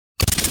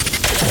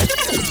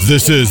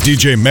This is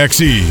DJ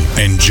Maxi.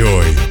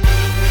 Enjoy.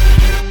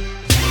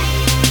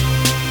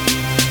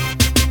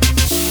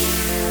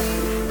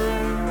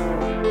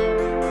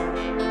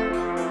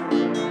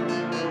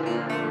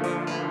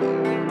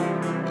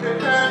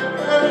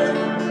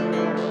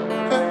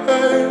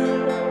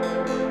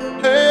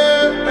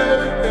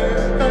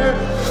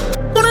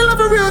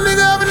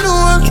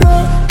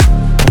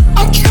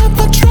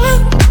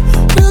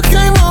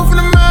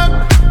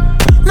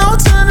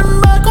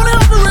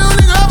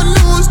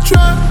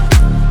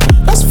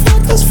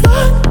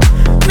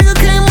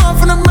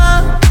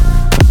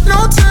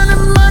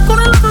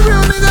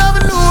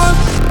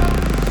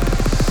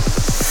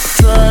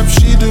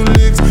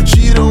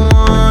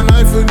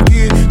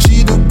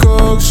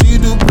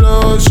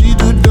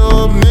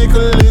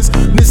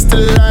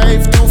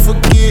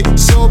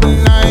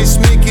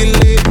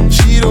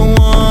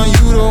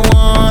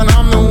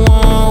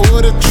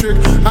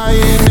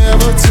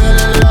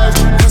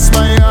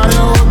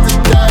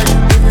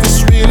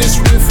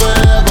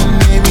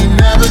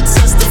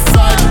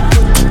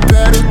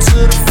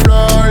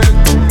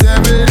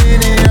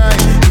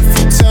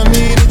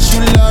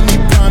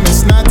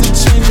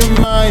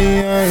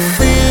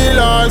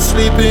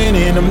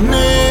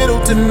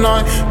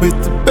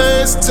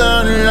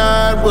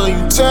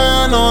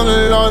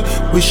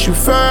 Wish you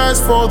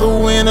fast for the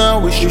winner,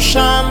 wish you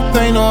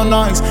champagne on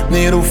ice.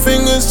 Middle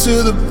fingers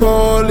to the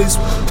police.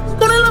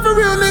 Gonna love a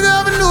real nigga,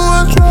 I knew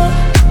I tried.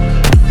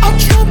 I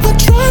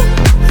tried.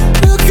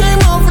 Nigga came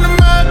off in the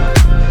map.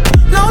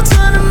 No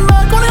turning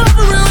back. Gonna love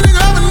a real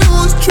nigga, I knew it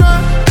was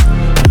tried.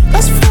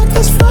 That's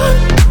fact.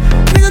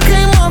 Nigga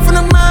came off in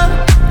the map.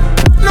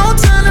 No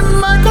turning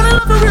back. Gonna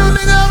love a real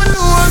nigga, I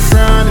knew I was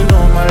grinding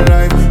all my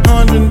life.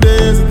 100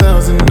 days,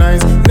 1,000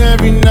 nights. And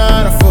every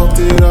night I fucked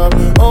it up.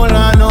 All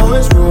I know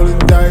is rolling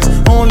dice.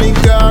 Only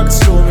God can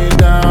slow me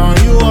down.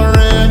 You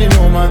already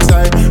know my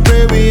type.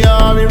 Baby,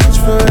 I'll be rich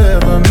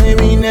forever.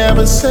 Maybe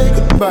never say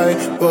goodbye.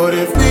 But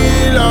if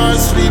we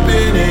lost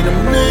sleeping in the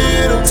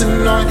middle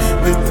tonight,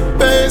 with the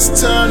bass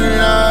turning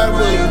loud,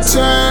 will you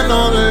turn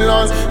on the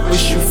lights?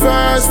 Wish you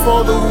fast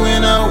for the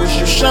winner, wish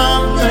you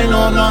champagne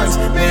on ice.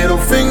 Middle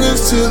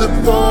fingers to the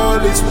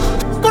police.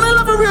 Gonna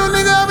love a real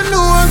nigga, I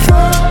knew I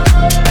tried.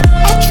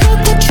 I tried.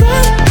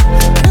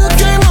 Nigga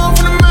came off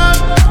in the map.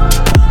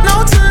 No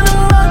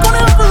turning back.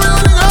 Gonna love a real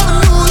nigga, I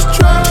knew it was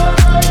tried.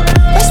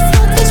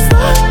 That's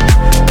fact.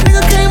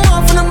 Nigga came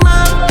off in the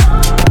map.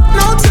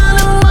 No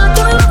turning back.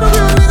 Gonna love a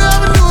real nigga,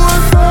 I knew I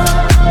was tried.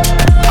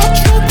 I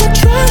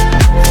tried.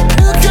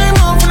 Nigga came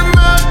off in the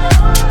map.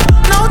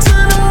 No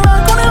turning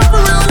back. Gonna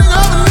love a real nigga,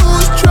 I knew it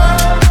was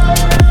tried.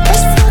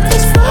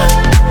 That's fact.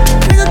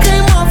 Nigga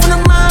came off in the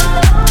map.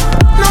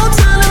 No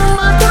turning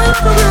back. Gonna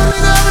love a real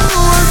nigga, I knew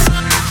it was tried.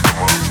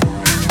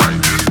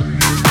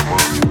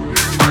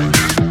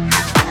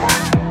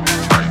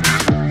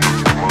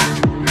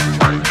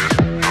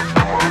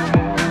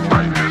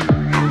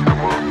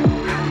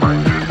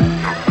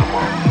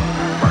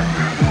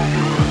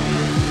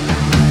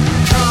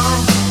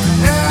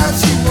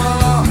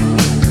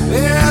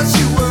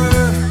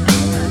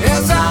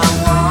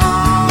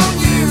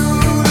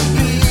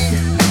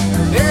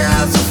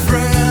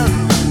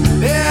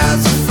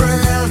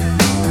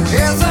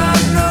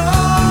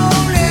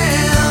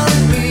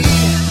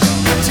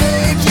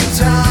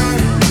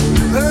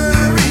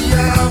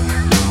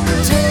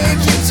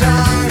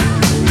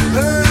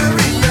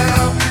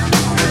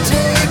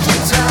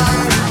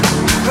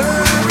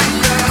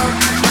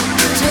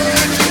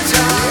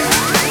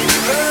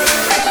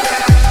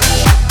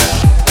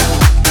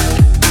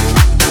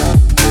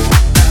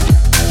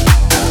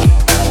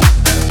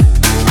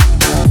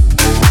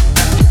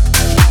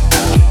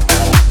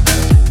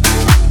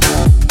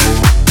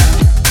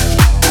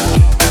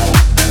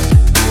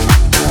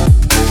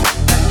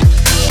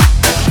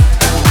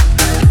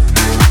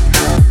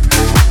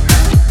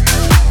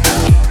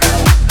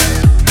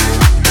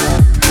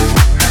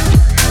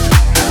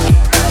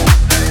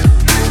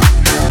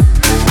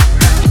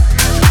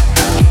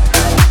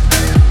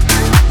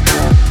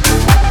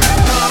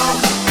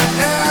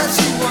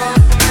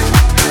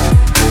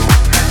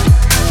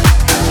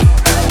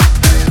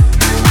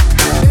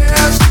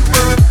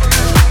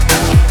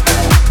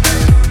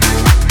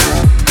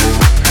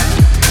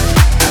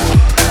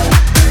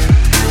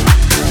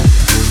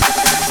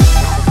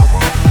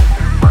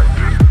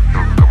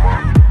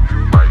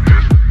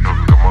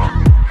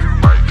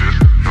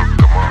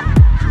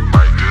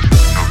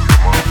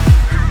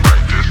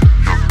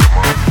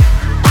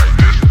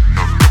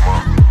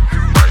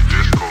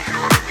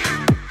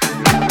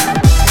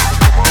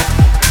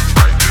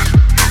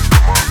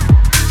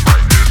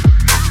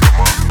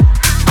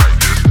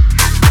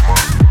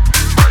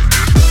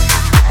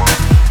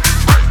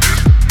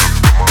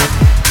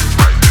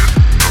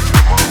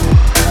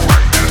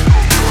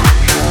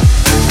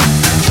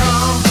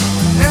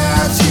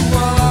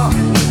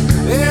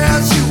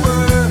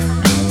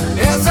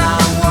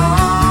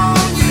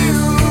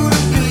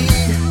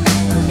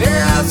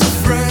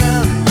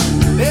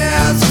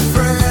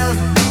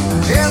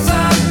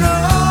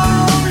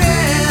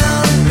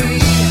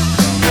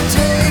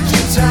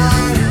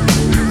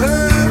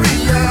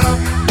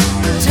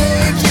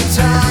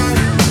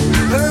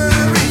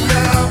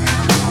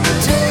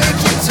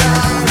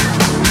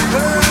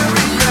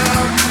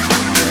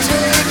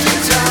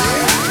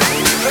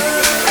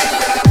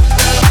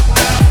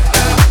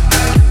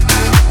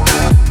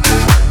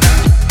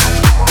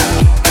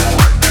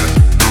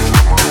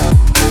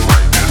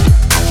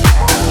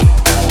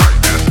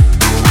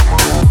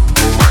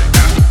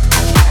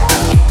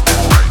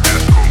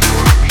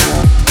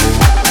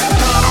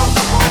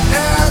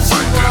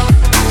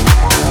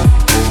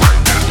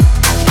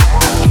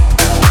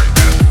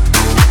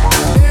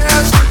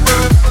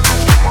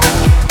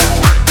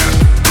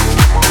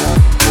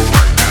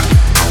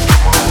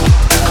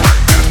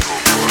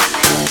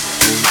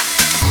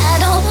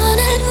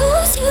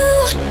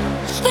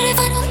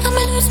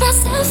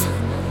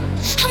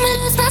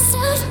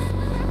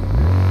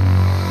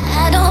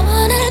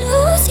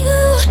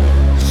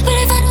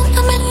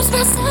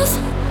 myself.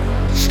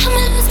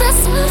 I'ma lose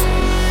myself.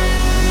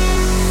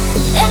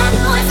 And I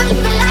know if I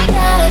leave it like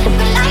that,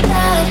 leave it like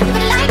that, leave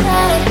it like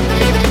that,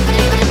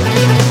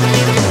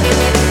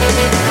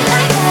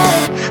 like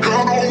that. And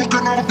I know we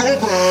can never go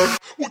back.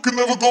 We can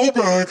never go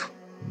back.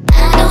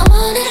 I don't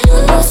wanna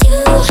lose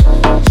you,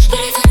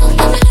 but if I don't,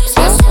 I'ma lose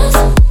myself.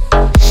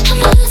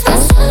 I'ma lose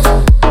myself.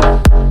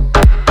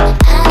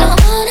 I don't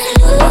wanna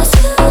lose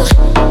you,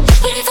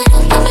 but if I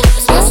don't, I'ma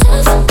lose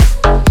myself.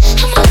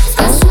 I'ma lose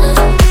myself.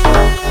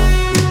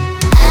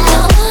 I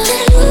don't wanna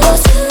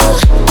lose you,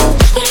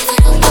 but if I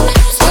don't, I'ma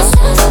lose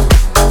myself.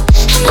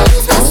 I'ma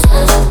lose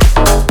myself.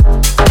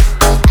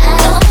 I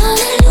don't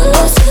wanna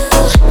lose you,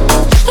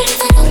 but if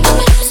I don't,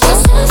 I'ma lose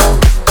myself.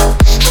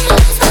 I'ma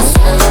lose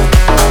myself.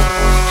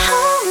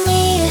 Hold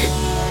me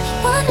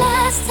one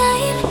last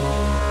time.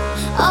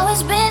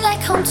 Always been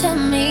like home to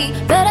me,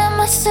 but I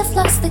must have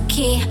lost the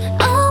key.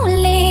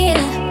 Only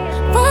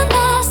one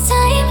last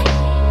time.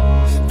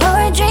 Pour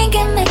a drink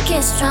and make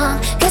it strong,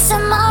 'cause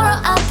tomorrow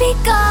I'll be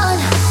gone.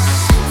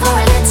 Before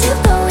I let you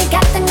go, we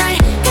got the night.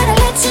 Gotta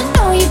let you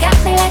know you got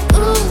me like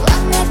ooh,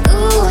 I'm like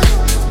ooh,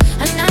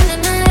 na na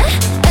na.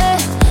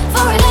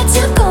 Before I let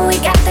you go, we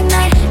got the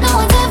night. No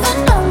one's ever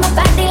known my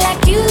body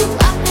like you.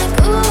 I'm like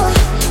ooh,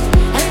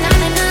 na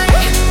na na.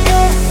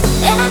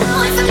 And I know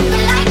if I leave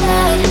it like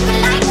that, leave it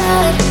like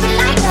that, leave it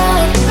like that,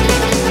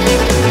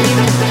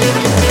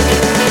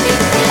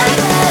 like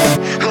that.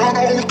 And I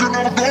know we can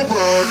never go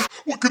back.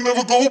 We can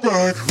never go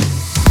back.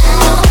 I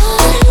don't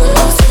wanna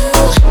lose you,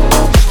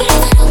 but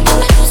if I don't,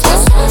 I'ma lose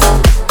myself.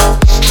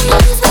 I'ma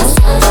lose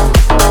myself.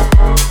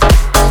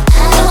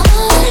 I don't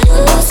wanna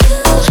lose you,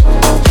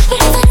 but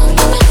if I don't,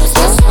 I'ma lose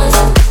myself.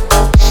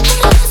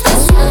 I'ma lose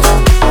myself.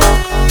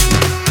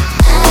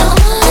 I don't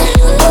wanna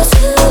lose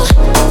you,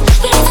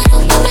 but if I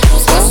don't, I'ma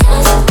lose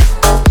myself.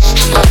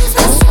 I'ma lose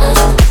myself.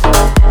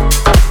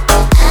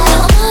 I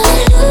don't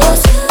wanna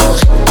lose you,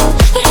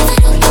 but if I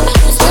don't, I'ma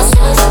lose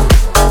myself.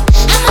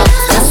 I'ma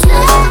lose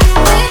myself,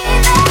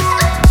 baby.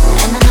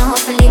 And I know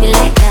if I leave it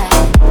like that,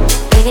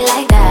 leave it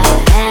like that,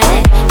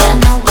 yeah, I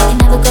know we can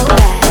never go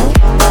back.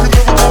 We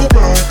can never go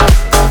back.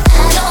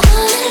 I don't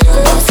wanna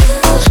lose you,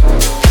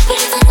 but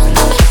if I don't,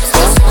 I'ma lose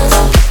myself.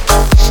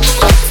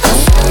 I'ma lose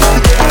myself.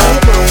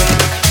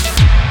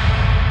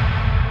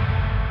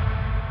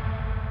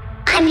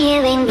 I'm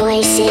hearing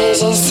voices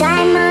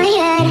inside my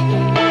head.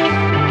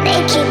 They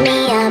keep me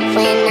up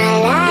when I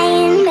lie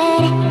in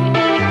bed.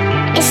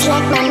 It's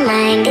like my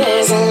mind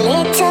is a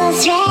little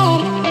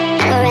thread,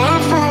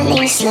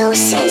 unraveling slow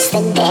since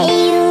the day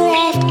you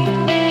left.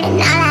 And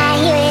all I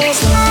hear is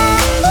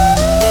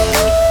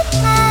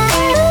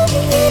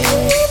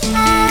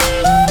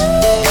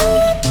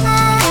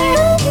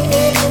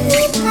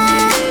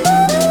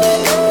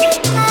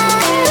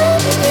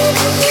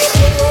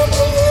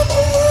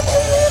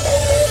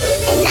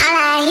and all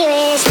I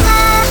hear is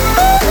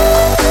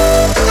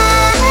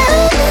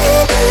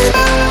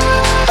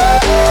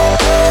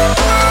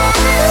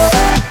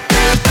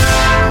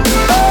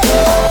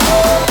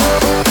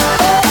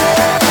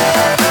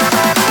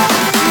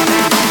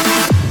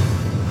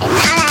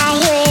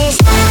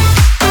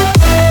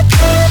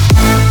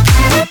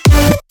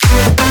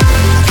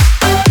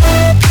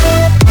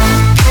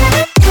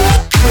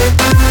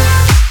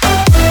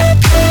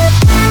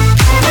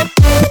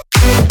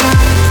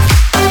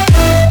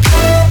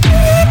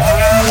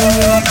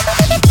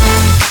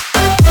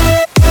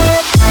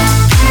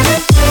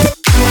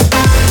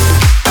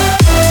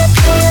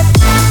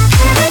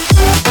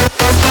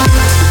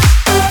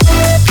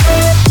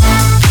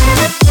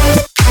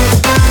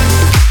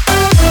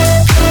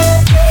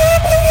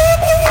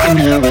I'm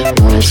hearing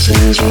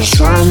voices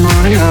inside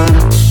my head.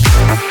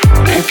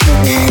 They keep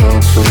me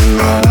up when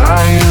I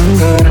lie in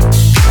bed.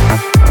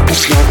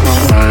 It's like my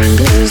mind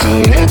is a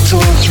little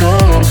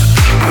thread,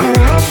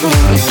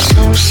 unraveling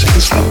slow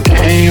since the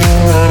day you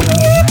left.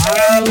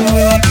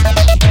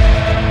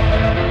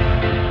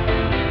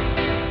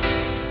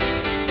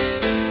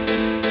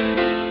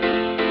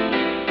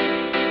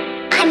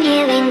 I'm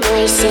hearing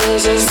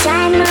voices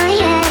inside my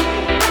head.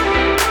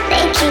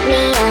 They keep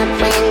me up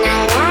when I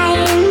lie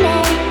in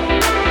bed.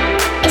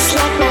 It's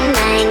like my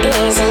mind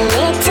is a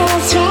little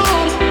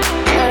thread,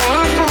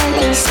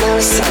 unraveling slow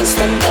since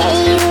the day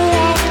you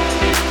left.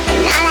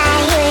 And all I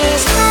hear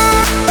is and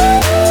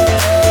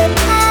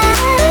all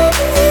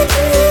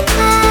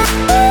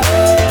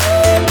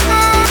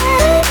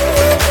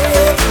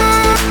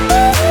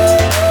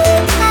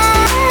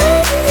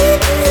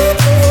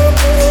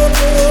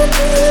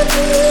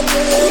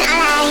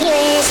I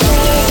hear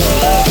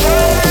is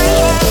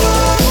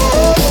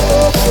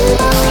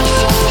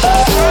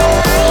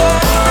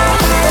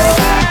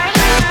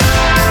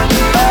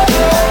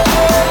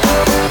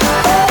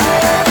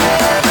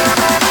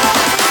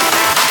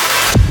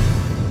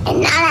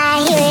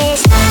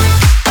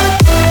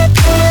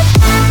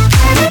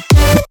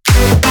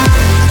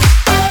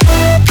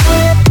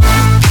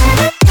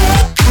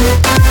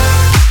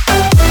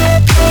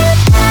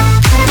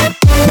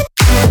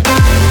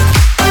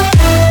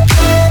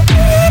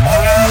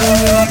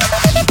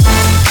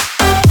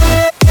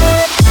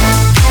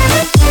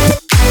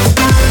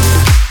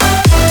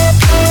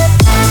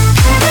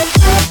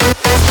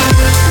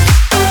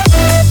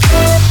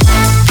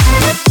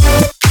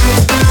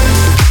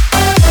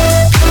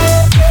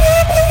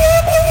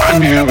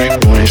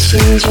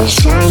voices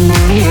inside my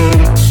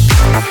head.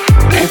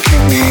 They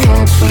pick me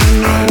up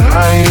when I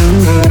lie in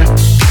bed.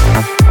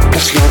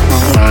 It's like my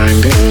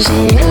mind is a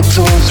little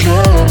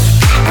slow.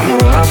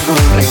 And I've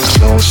been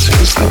slow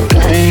since the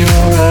day you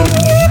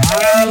left.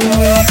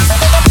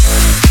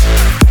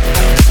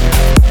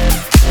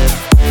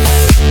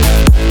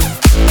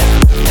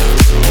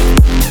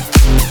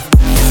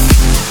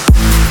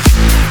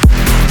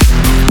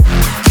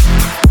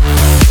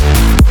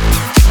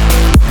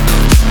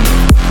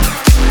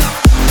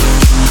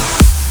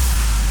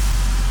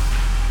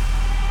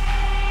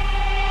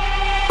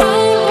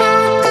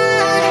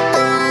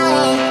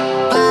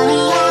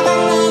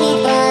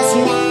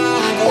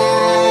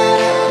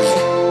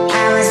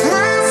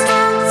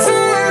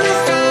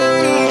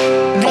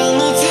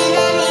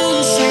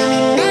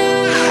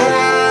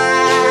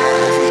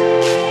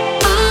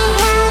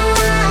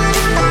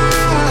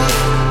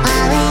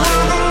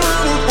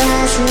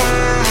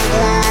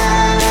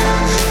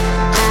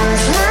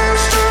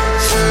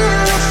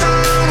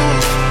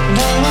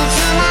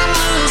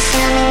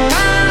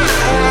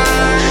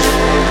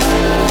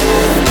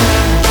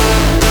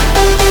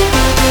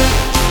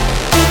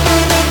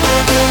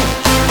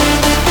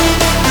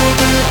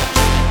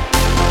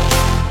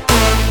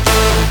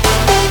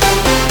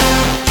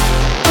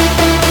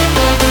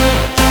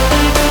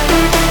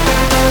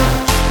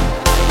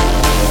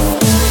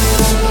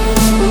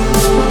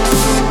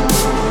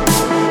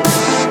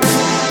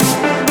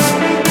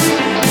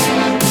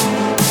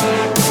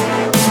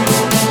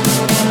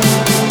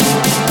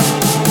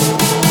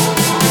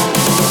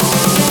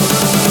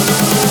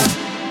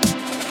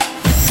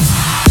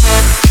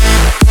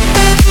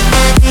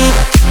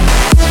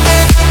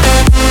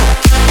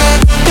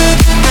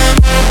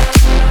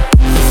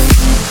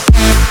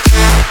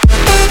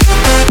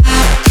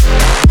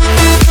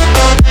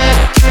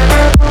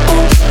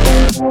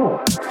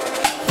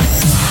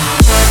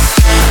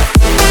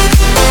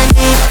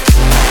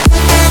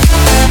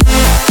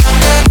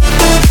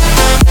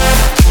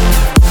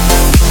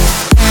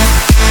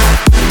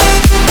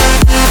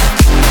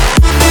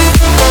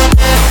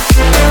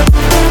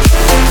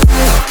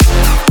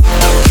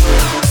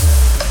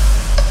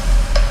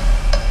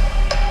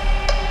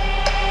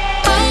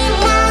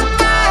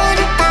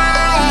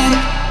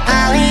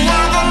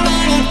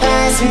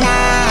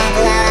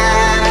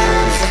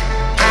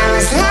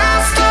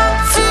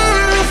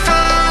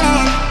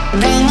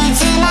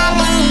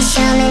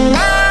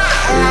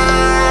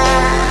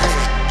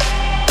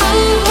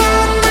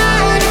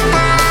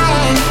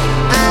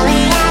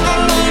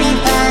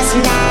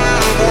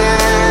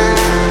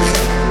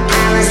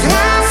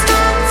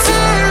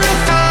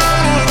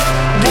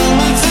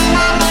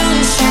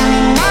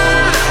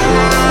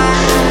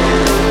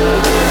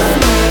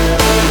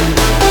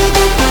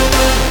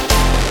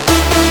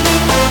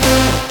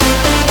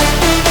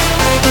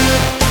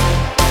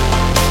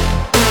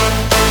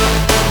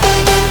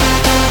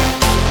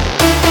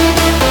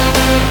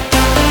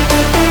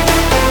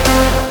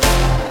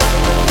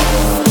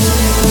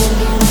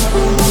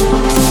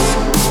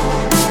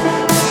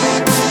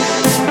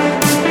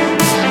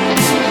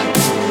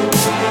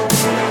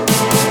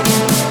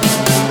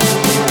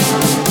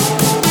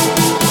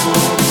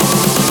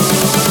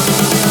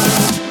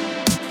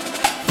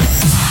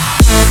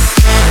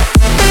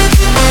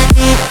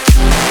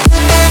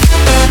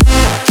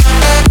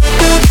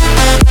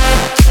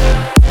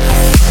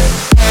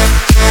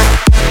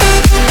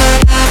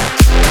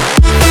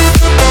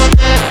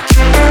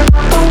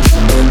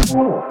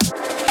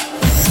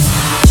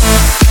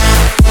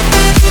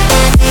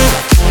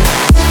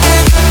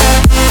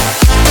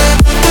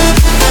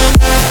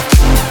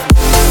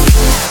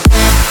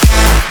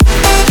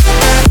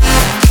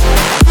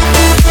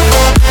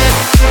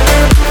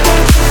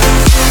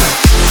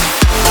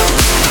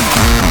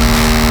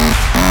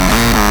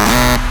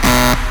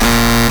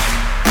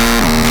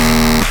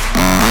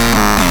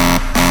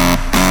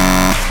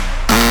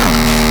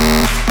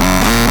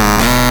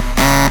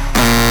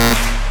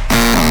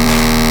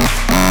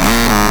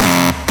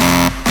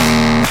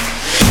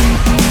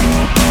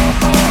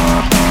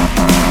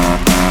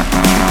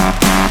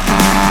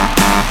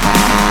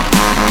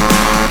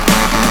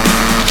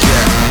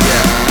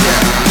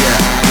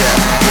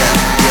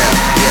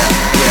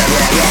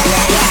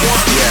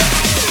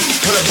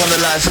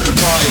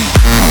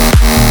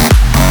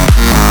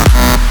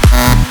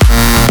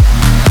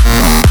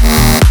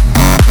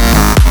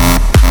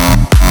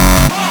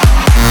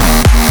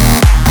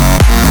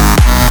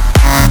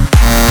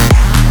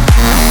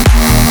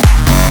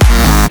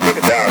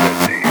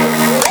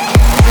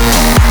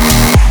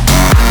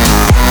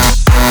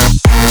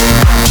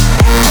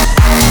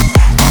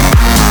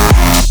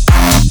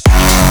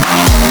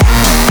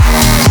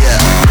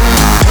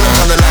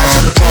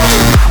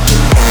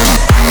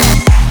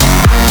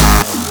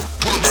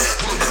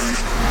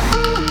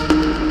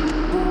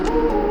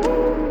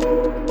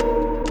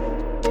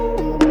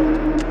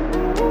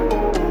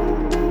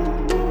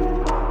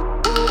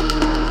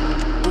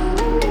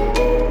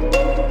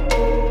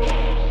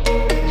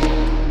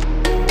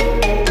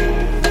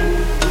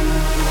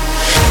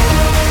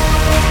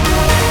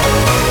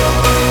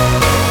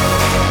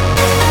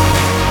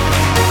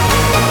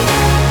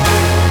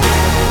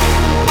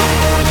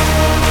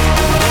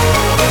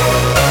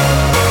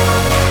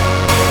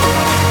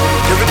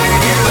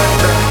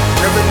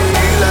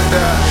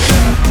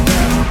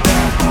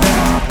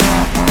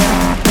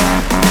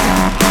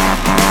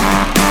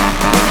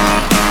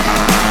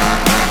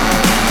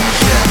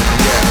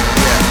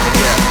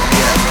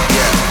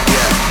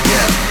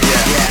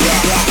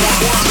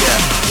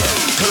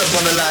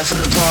 life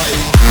of the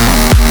party.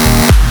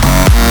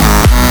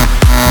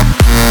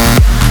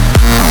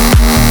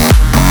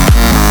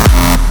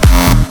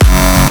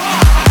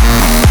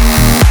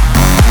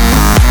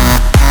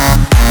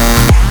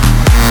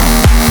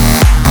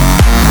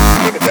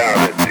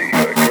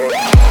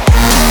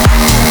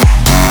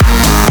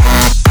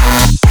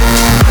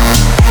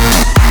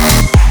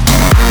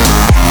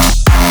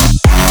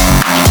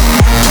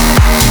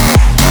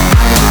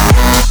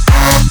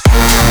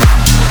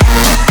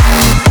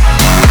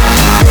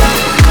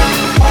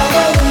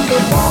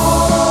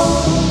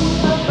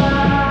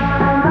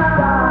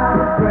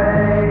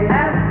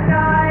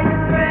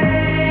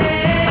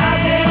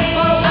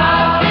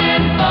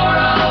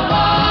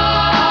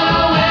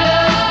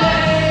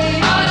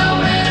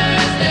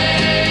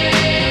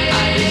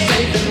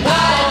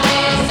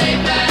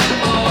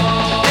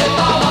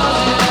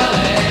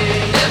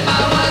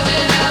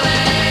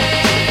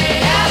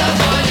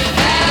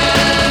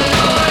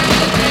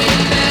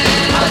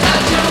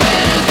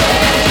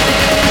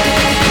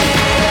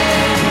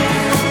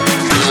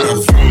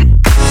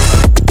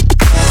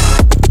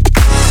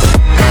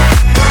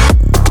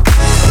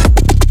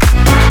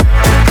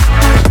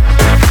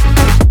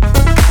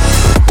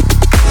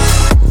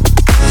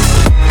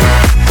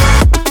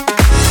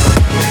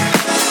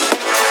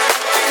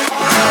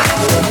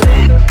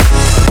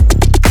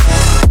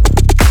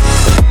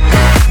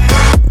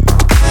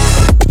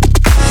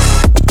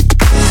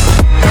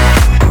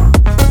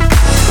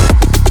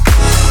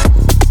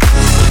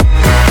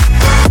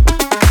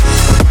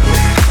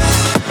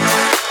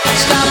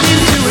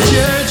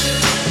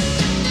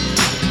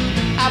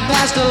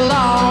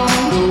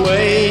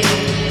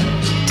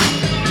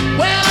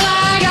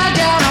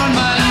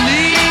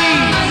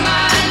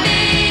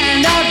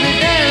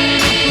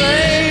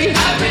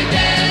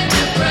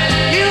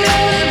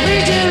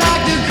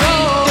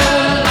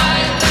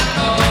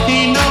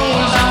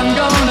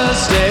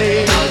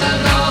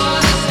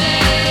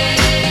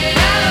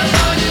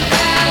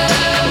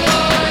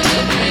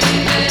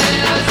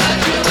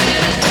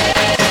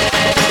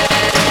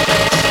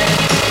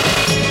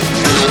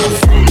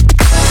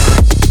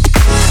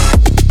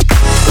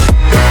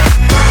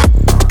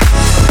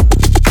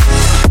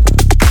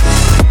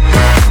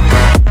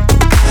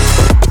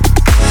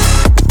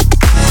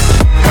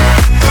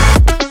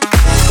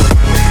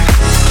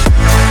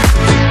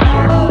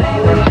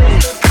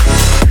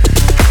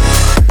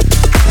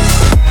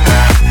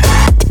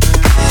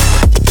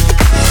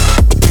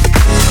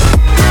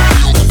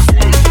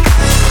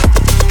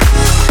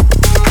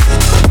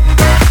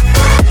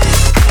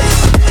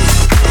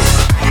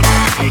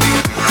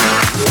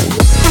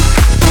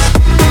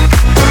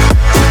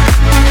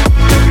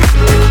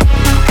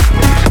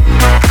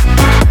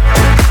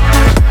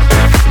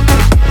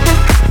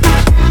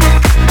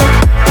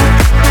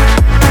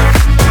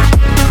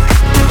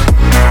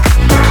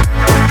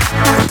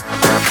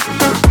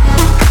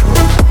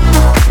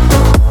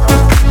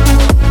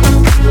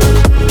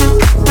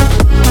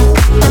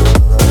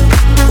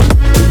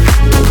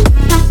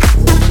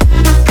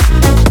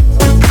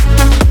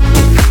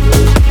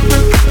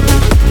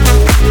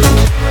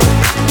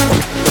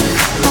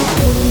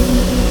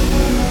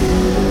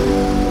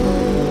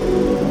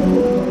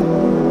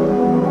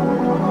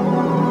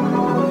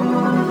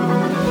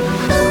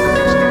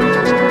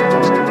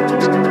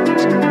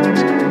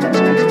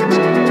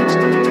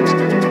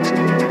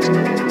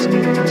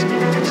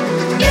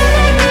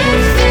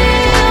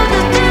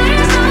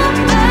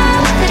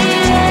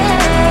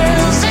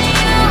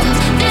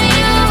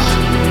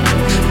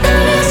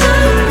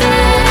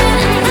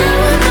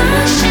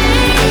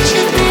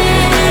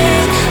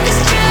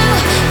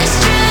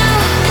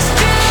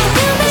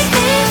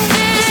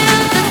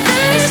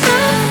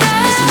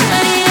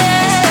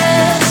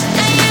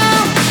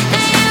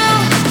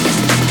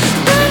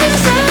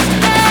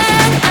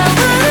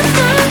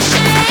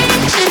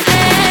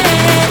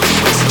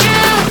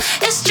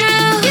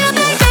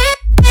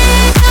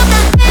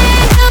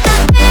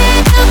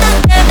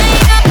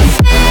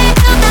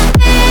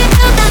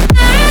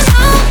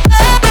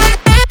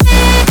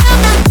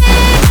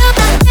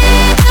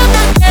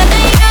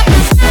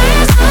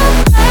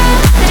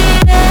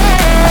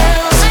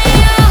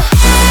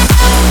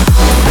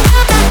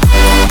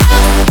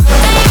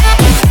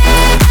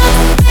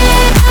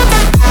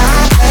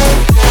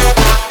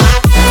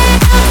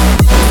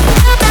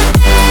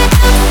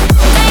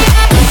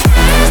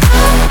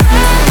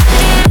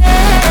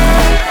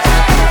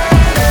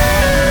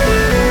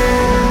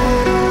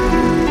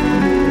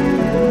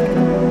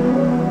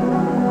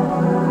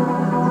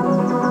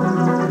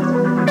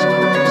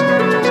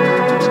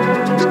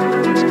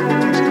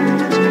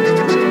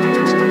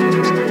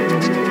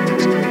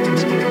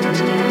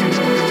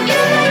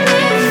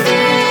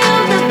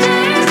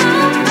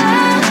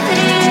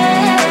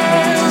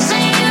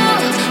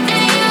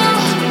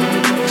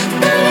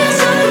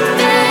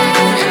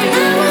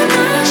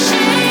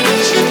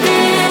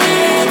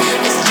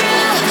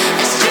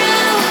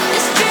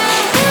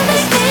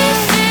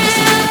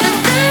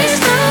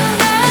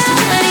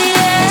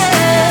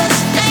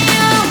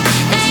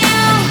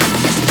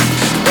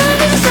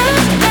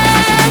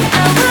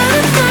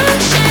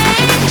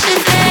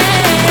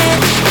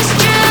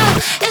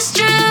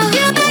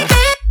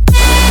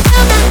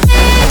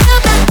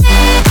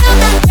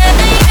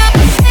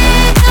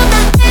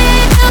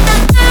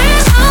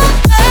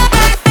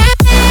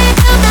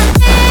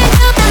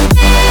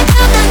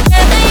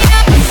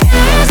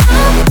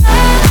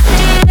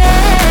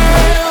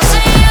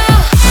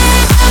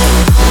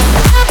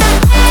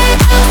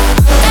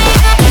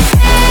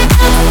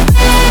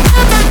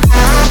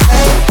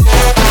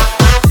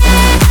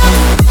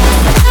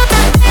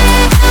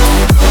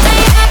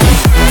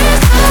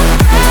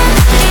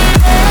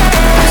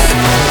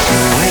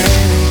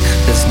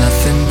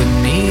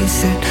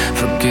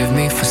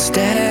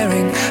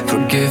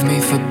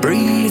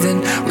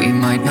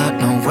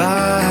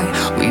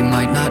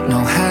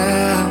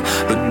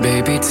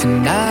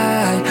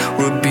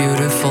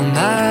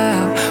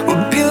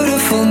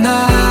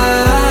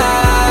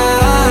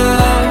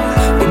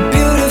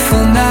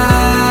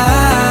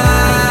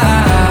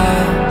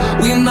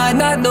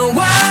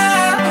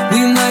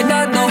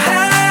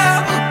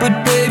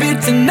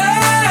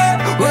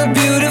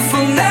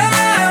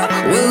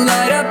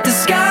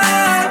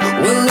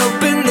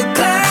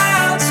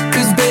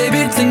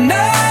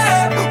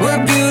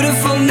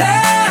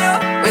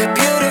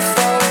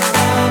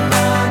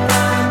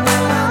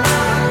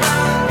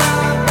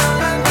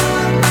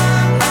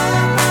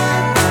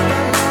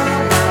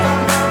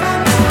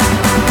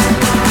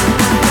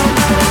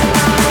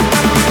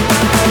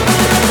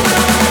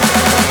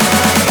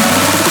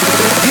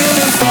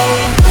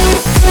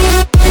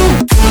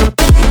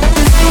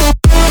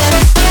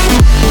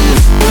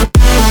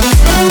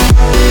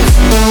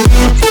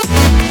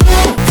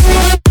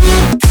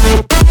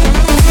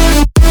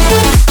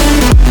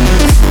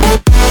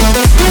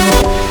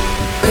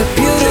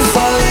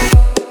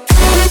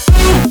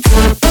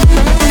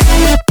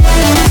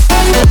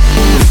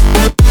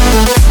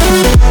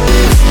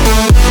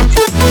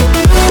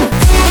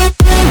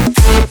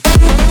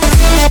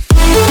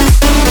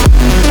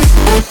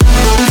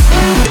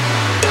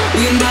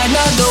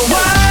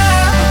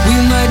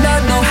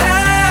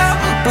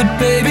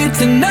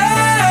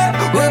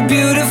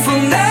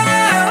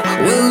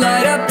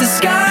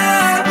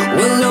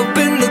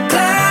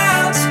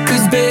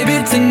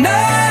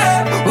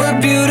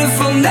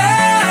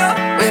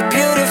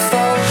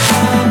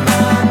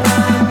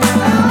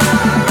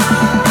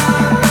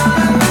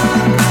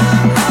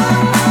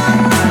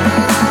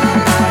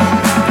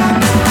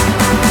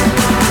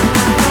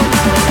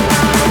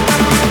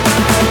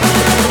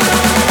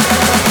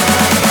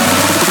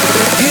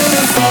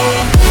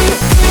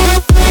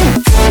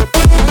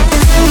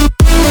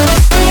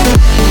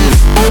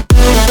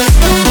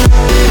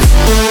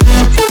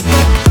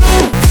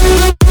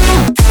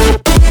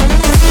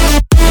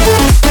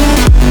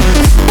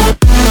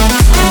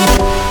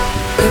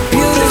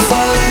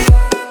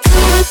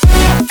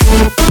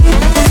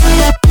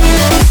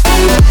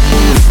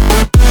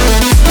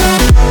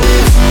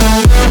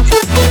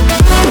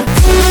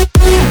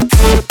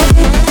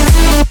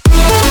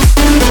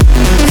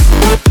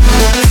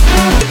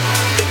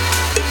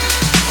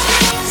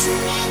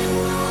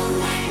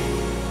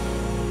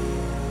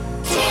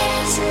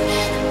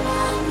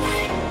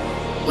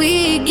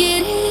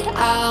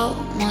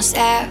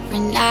 every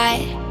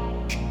night.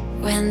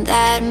 When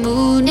that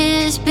moon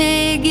is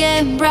big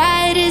and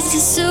bright, it's a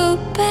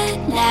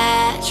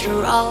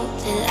supernatural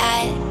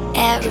delight.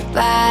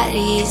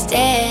 Everybody's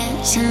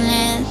dancing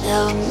in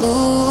the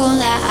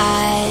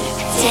moonlight.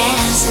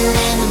 Dancing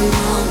in the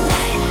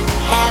moonlight.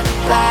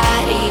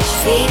 Everybody's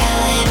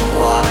feeling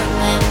warm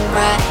and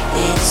bright.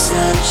 It's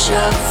such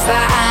a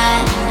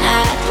fine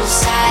natural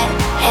sight.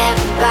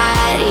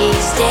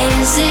 Everybody's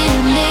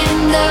dancing in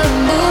the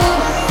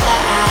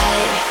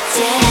moonlight.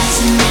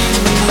 Dancing in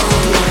the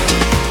moonlight.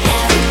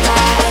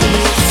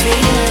 Everybody's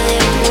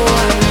feeling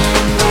warm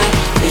and bright.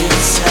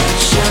 It's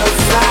such a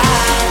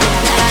fine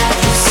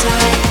natural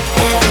sight.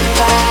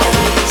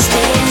 Everybody's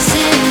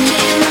dancing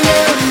in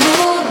the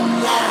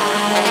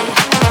moonlight.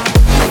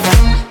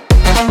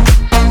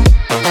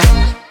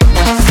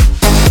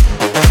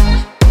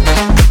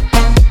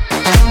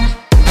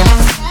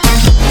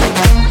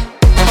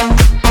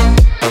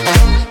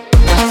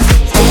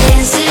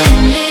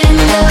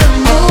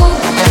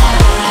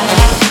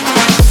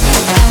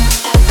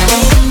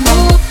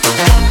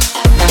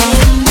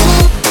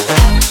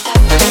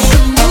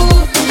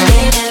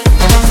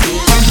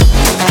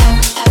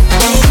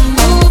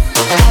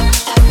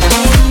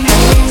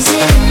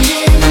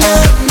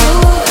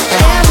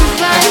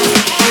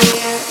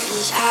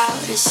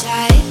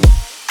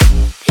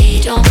 They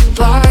don't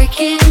bark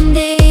and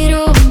they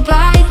don't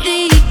bite.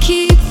 They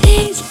keep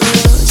things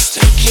loose,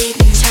 they keep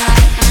it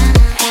tight.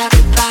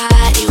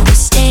 Everybody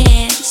was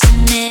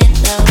dancing in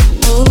the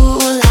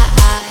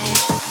moonlight.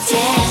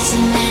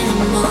 Dancing in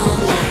the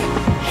moonlight.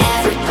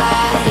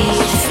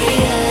 Everybody's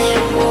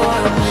feeling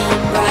warm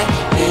and bright.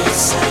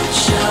 It's such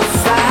a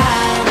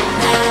fine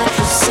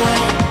natural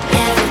sight.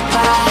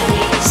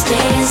 Everybody's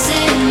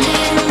dancing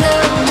in the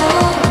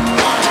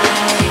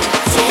moonlight.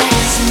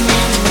 Dancing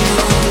in the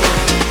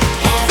moonlight.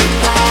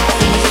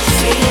 Everybody's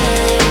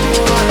feeling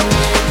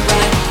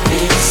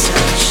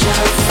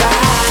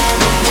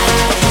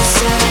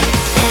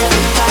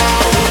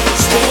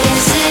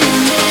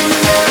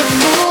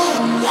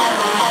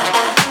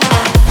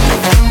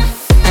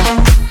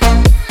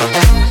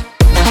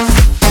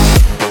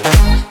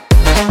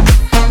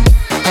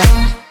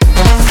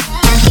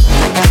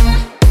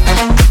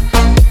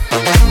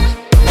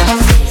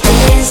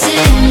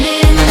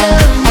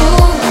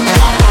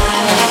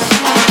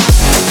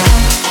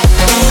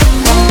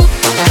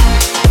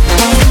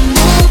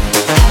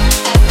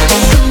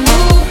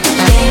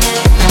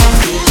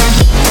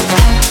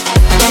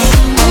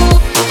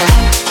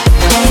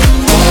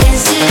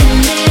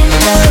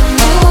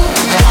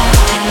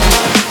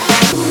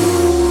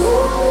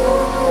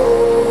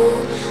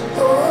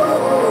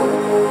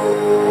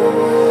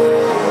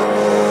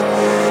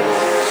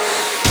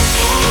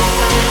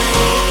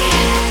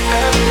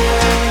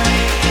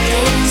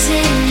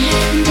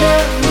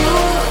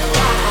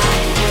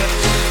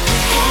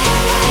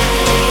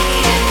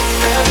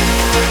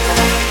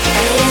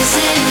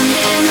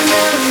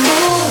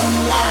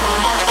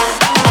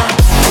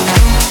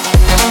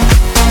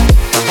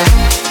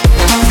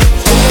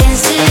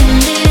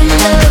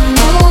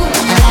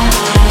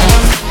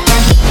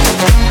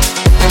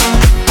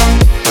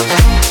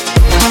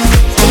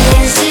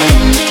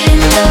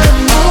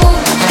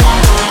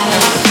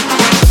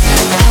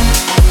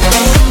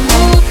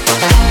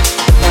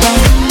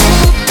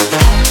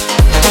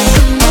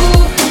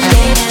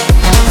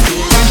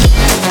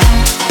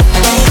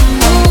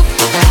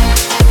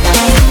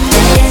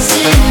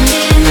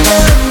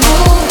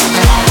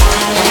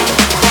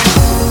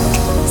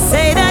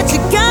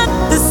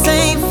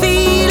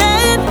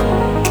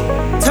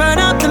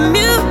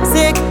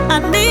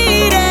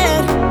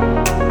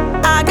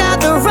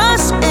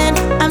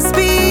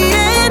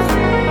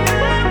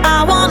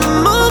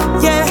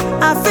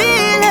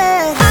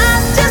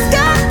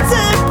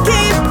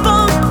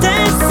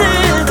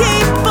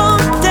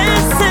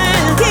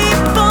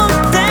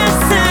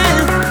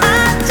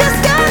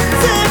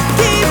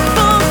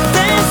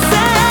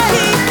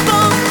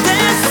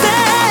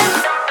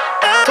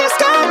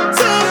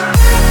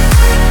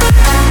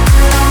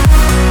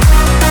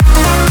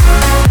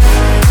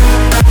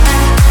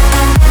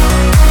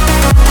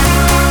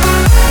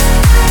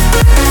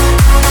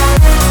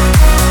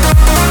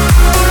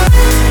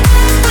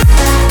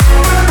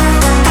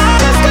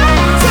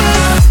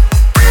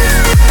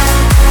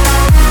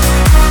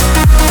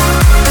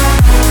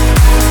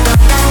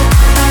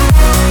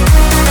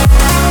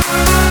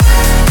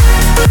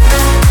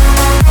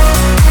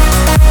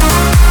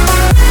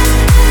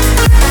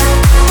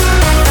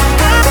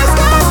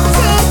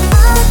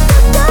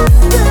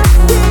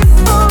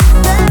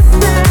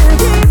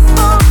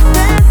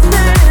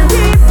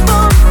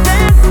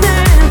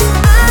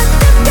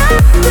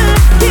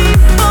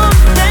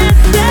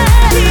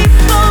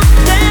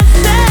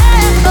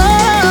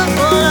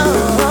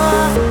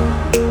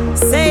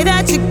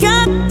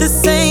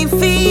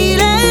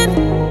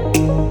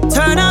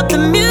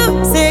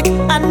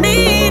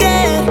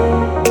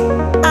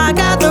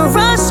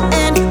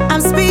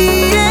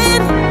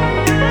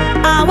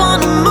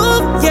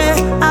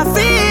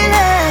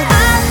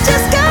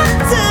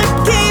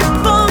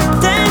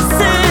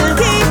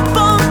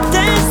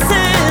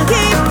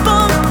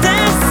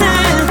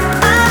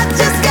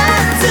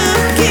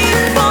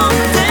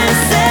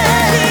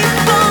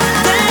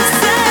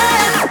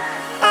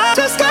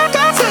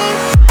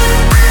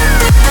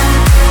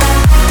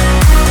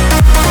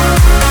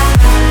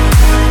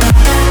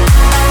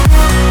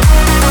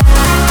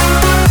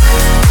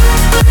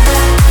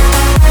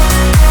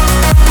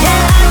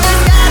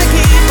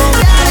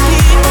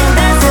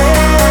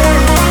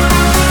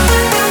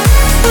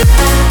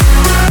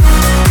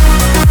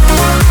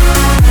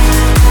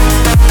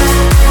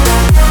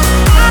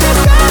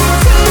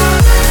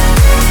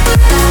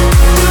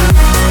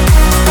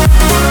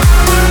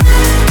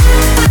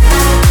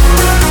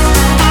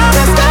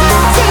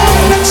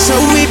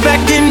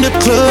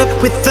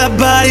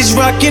body's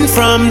rocking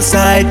from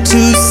side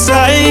to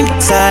side,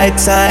 side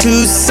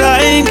to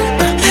side.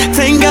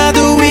 Thank God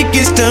the week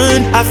is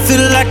done. I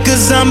feel like a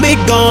zombie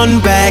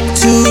gone back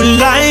to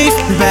life,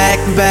 back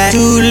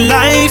to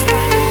life.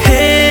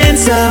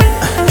 Hands up,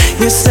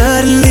 yeah,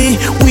 suddenly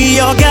we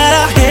all got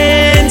our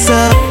hands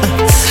up.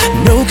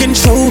 No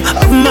control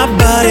of my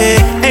body.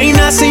 Ain't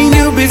I seen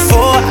you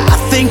before? I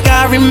think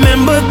I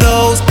remember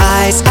those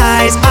eyes,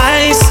 eyes,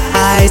 eyes,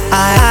 eyes,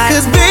 eyes.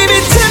 'Cause baby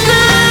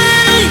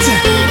tonight,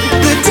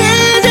 the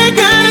DJ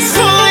got us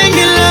falling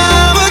in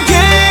love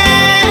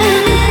again.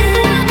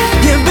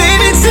 Yeah,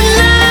 baby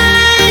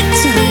tonight,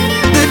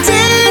 the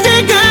DJ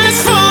got us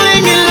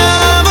falling in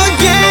love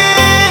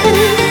again.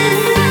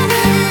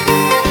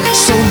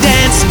 So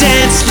dance,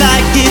 dance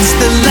like it's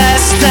the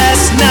last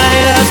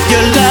night of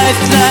your life.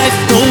 Life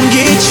gon'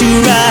 get you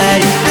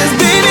right. 'Cause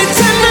baby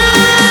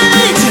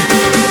tonight,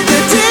 the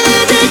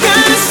DJ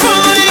got us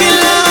falling in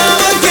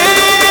love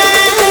again.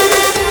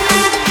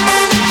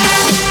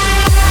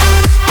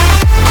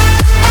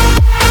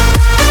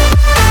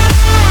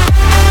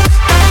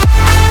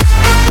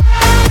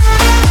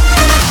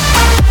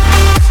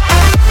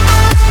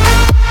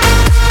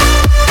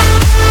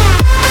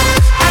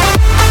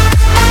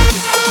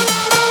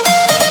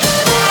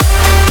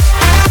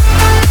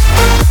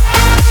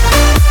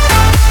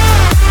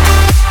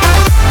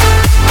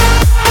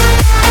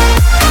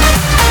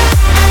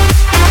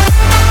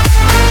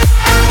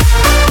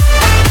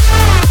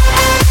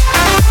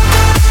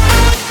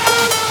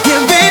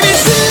 Yeah, baby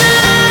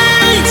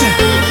tonight,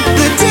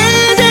 the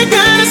DJ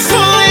got us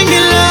falling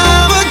in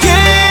love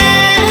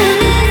again.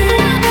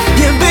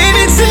 Yeah,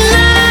 baby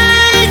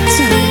tonight,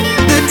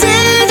 the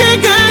DJ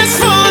got us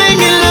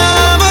falling in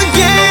love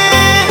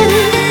again.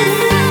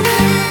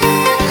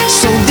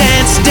 So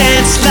dance,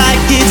 dance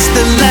like it's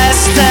the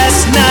last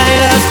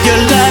night of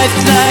your life.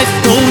 Life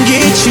gon'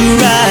 get you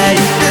right.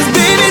 'Cause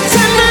baby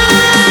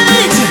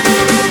tonight,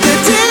 the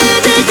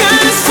DJ got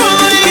us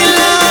falling in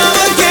love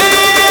again.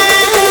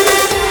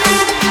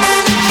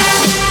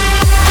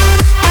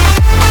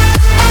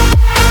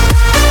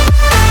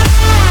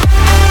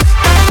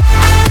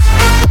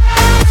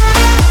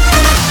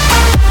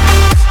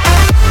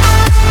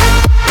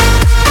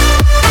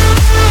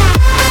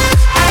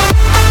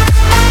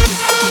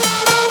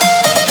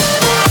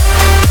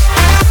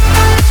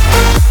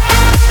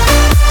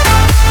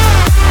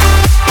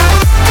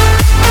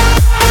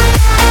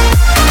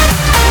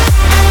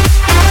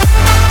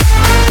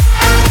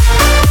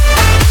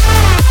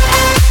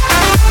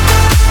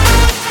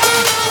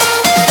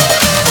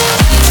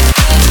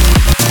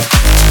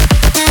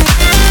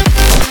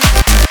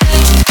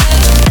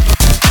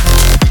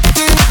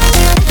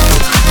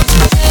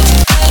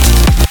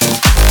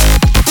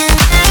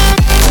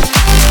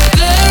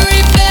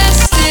 Very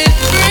best it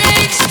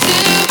breaks to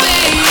be,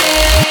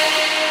 yeah.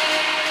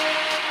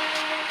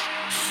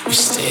 We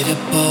stayed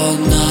up all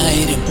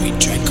night and we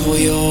drank all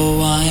your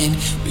wine.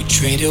 We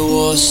traded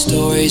war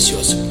stories,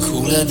 yours are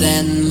cooler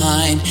than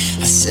mine.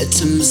 I said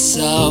to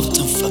myself,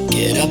 don't fuck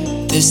it up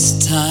this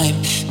time,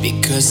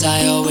 because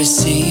I always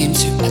seem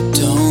to, I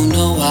don't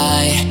know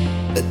why.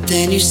 But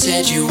then you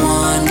said you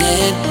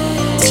wanted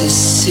to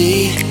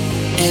see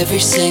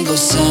every single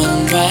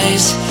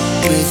sunrise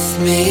with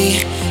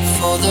me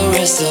for the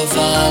rest of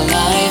our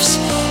lives.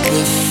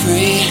 We're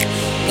free,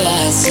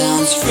 that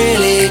sounds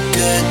really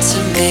good to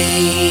me.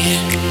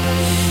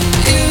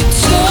 You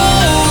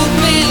told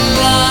me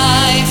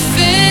life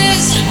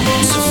is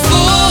so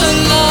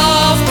full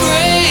of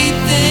great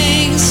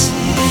things.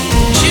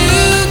 You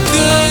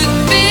could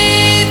be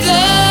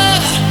the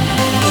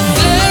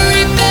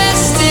very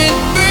best it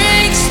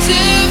brings to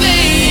me,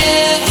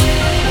 yeah.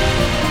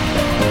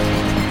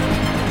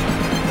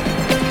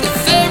 The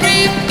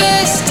very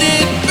best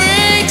it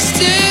brings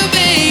to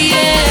me,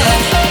 yeah.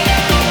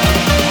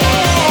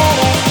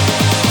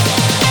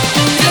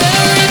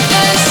 Very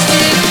best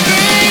it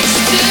brings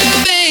to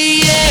me,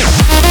 yeah.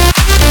 Very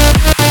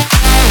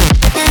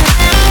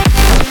best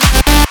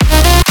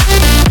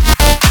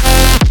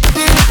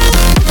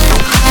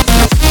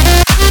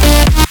it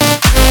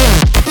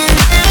brings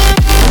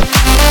to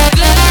me, yeah.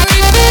 Very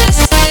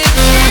best it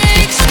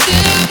brings to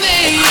me,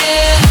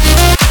 yeah.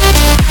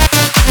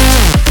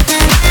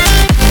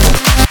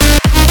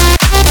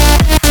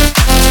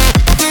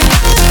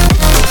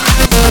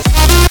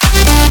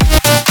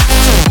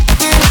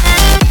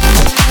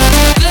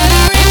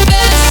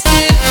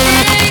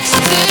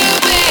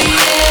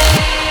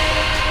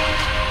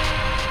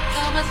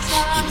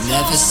 You've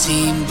never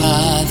seemed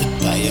bothered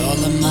by all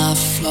of my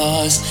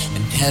flaws,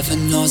 and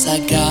heaven knows I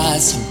got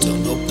some.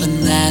 Don't open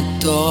that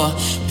door.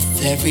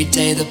 With every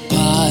day that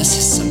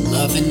passes, I'm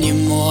loving you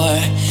more.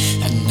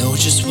 I know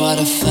just what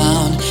I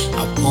found,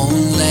 I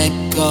won't let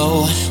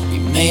go. We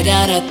made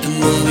out at the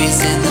movies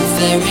in the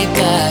very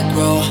back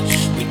row.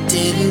 We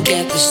didn't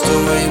get the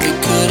story, we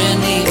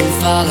couldn't even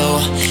follow.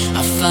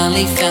 I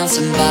finally found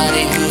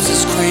somebody who's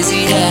as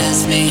crazy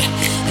as me,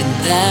 and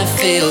that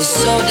feels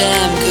so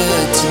damn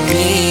good to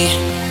me.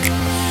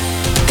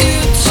 You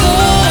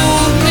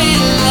told me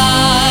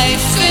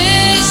life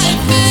is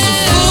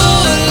so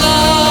full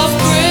of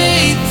grace.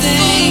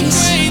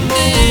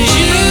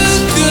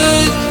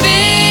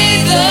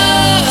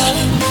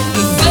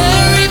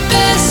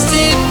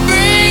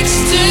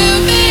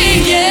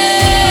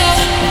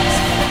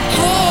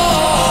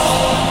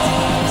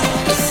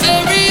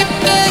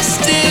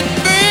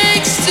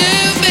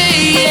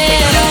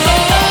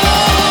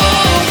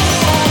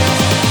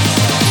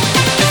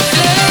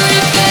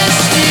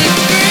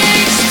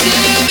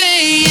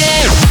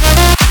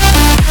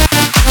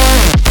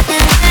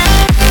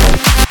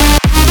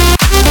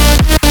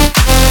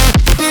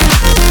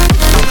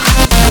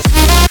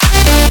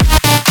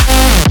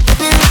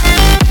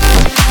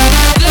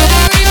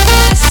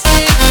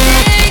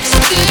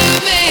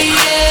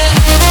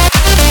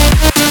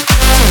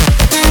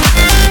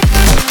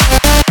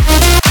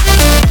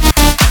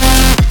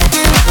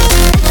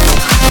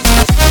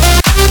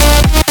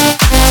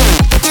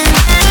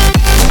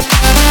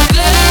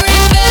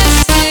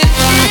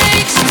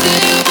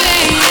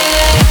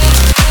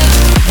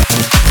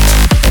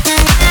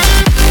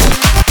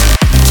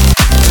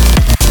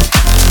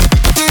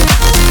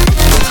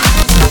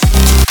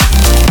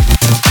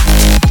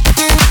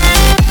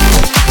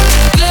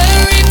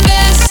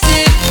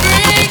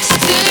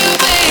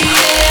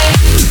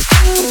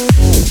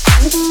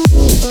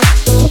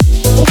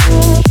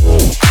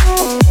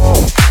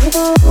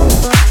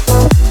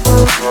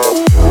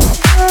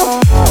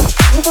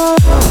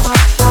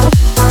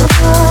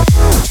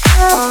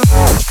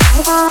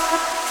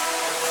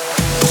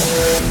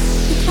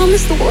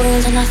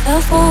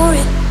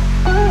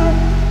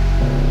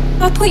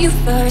 you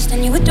first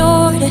and you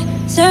adored it.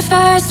 Set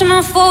fires to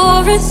my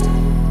forest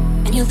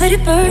and you let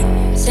it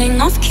burn. Sang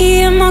off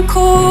key in my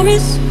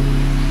chorus,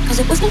 cause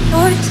it wasn't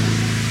yours.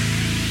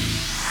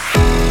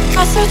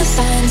 I saw the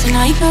signs and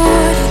I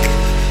ignored it.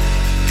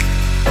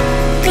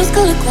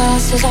 Rose-colored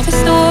glasses, I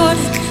restored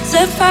it.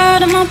 Set fire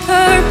to my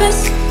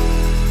purpose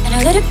and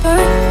I let it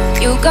burn.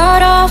 You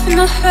got off in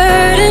the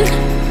hurting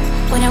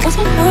when it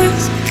wasn't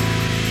yours.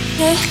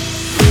 Yeah.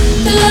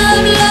 To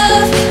love,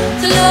 love,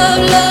 to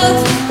love, love,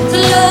 to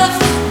love.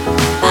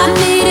 I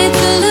needed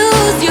to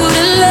lose you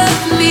to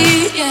love me.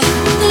 Yeah.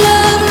 To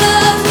love,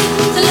 love,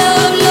 to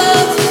love,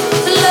 love,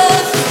 to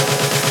love.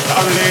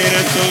 I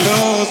needed to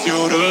lose you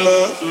to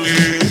love me.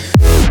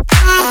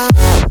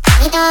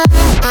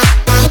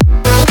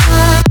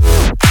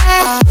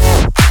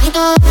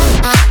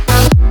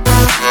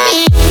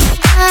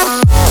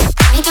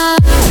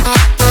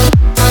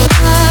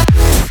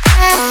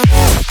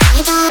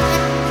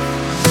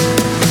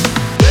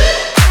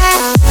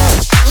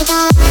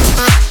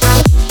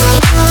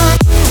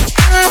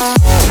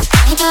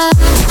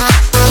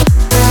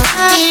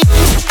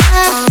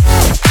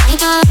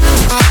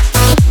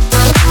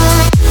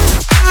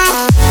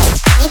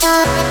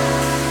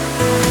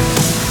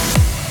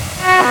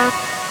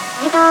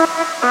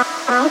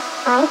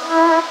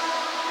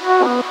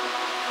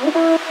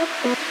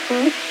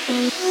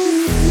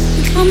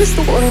 Promised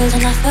the world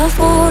and I fell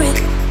for it.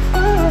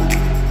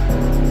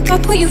 I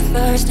put you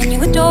first and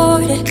you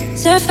adored it.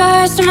 Set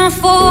fires to my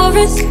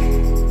forest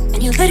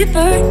and you let it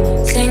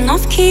burn. Sang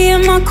off key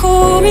in my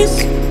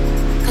chorus,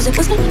 cause it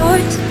wasn't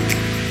yours.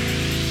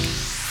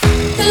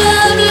 To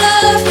love,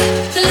 love,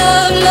 to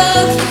love,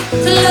 love,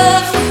 to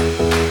love.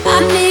 I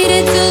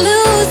needed to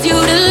lose you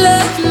to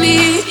love me.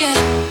 Yeah.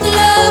 To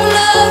love,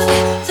 love,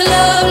 to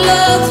love,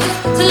 love,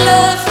 to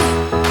love.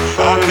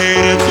 I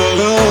needed to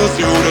lose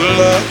you to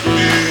love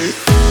me.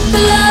 To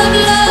love,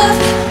 love,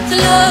 to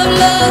love,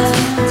 love,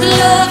 to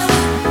love.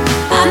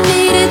 I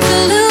needed to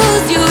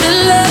lose you to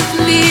love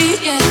me.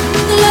 Yeah.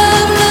 To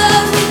love,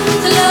 love,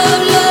 to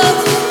love, love,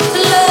 to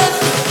love.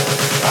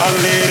 I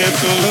needed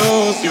to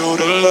lose you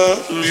to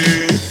love me.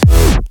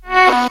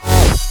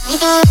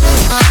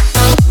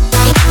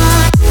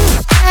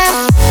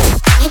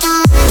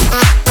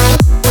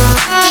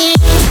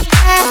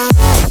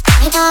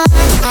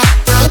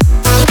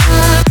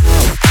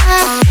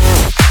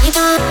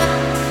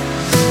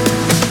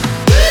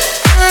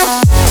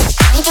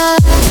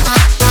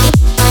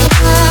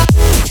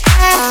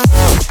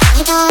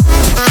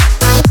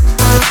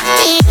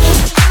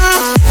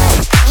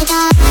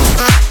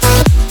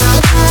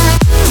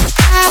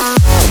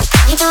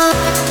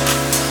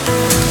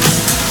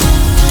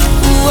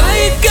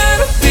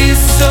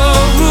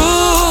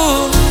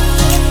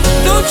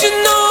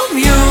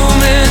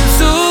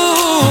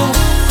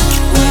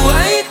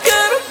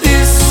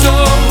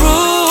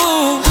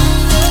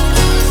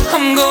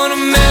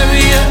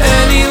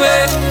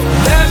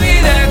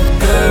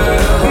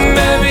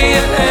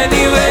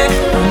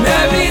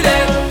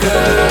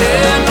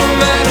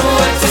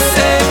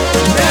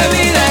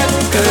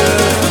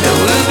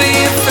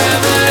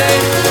 Family.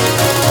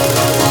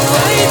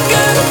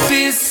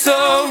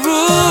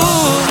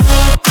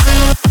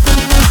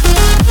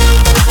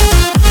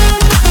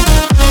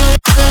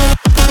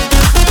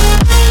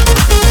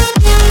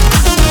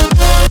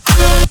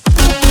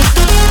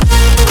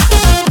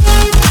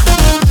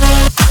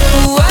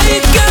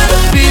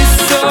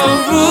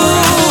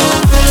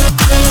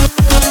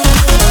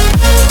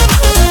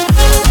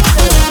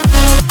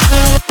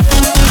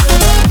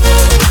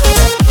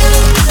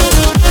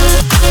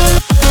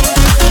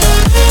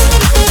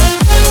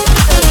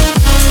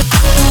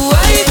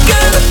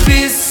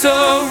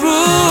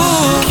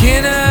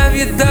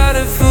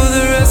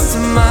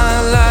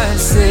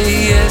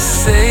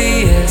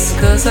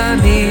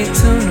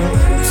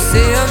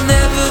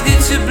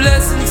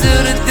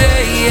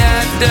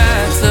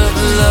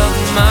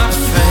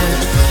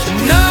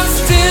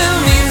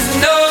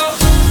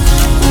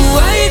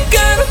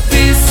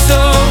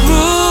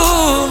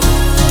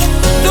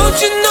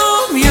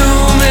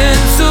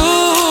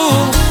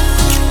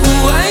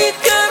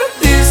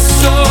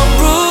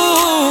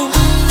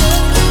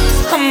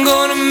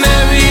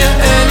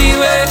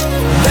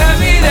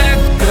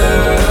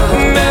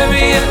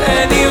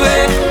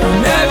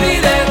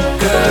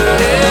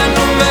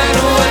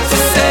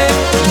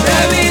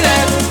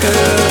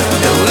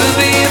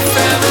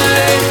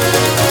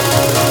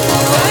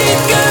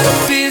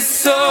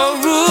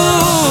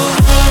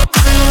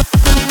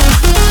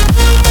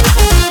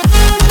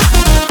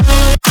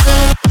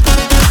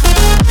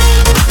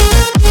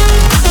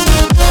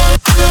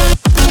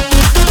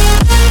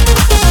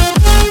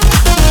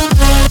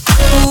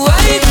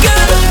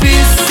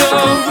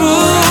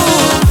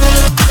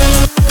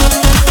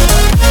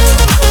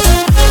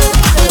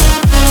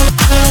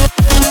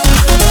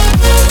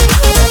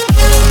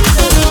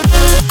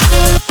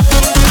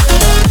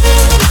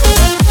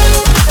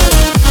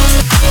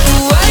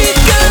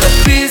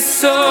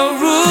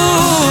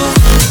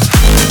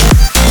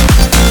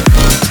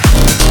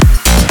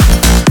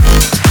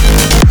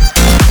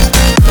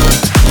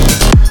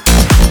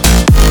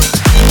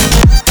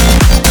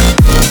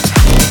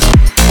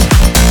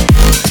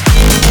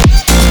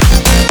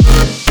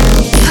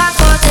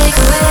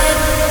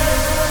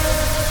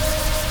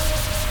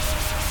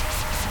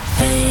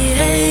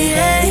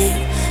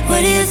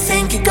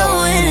 think you're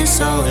going in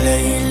so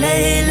late,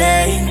 late,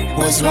 late?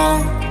 What's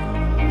wrong?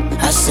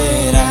 I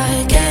said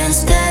I can't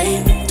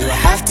stay. Do I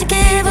have to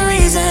give a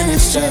reason?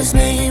 It's just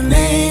me,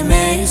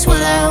 it's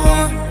what I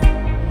want.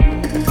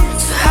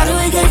 So how do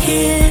we get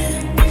here?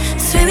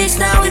 3 weeks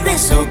now we've been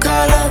so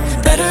caught up.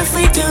 Better if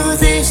we do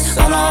this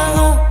on our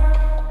own.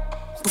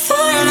 Before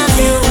I love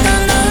you, na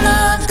na na.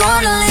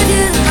 Gonna leave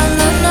you, na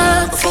na na.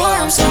 Before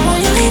I'm someone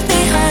you leave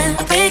behind,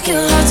 I break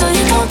your heart so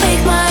you don't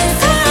break mine.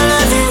 Before I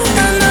love you,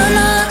 na na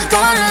na.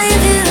 Gonna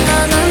leave you, na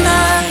na na.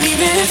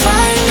 Even if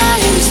I'm not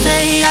here to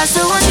stay, I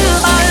still want you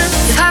all.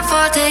 You're hard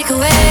for a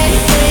takeaway,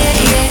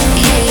 yeah, yeah,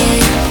 yeah,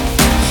 yeah.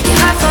 You're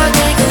hard for a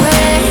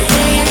takeaway,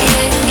 yeah,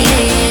 yeah, yeah,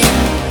 yeah.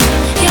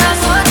 You're hard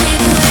for a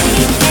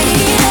takeaway, yeah,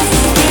 yeah,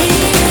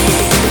 yeah.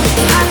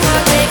 You're hard for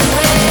a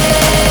takeaway.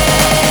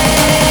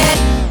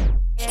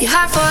 You're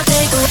hard for a takeaway. You're hard for a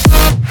takeaway.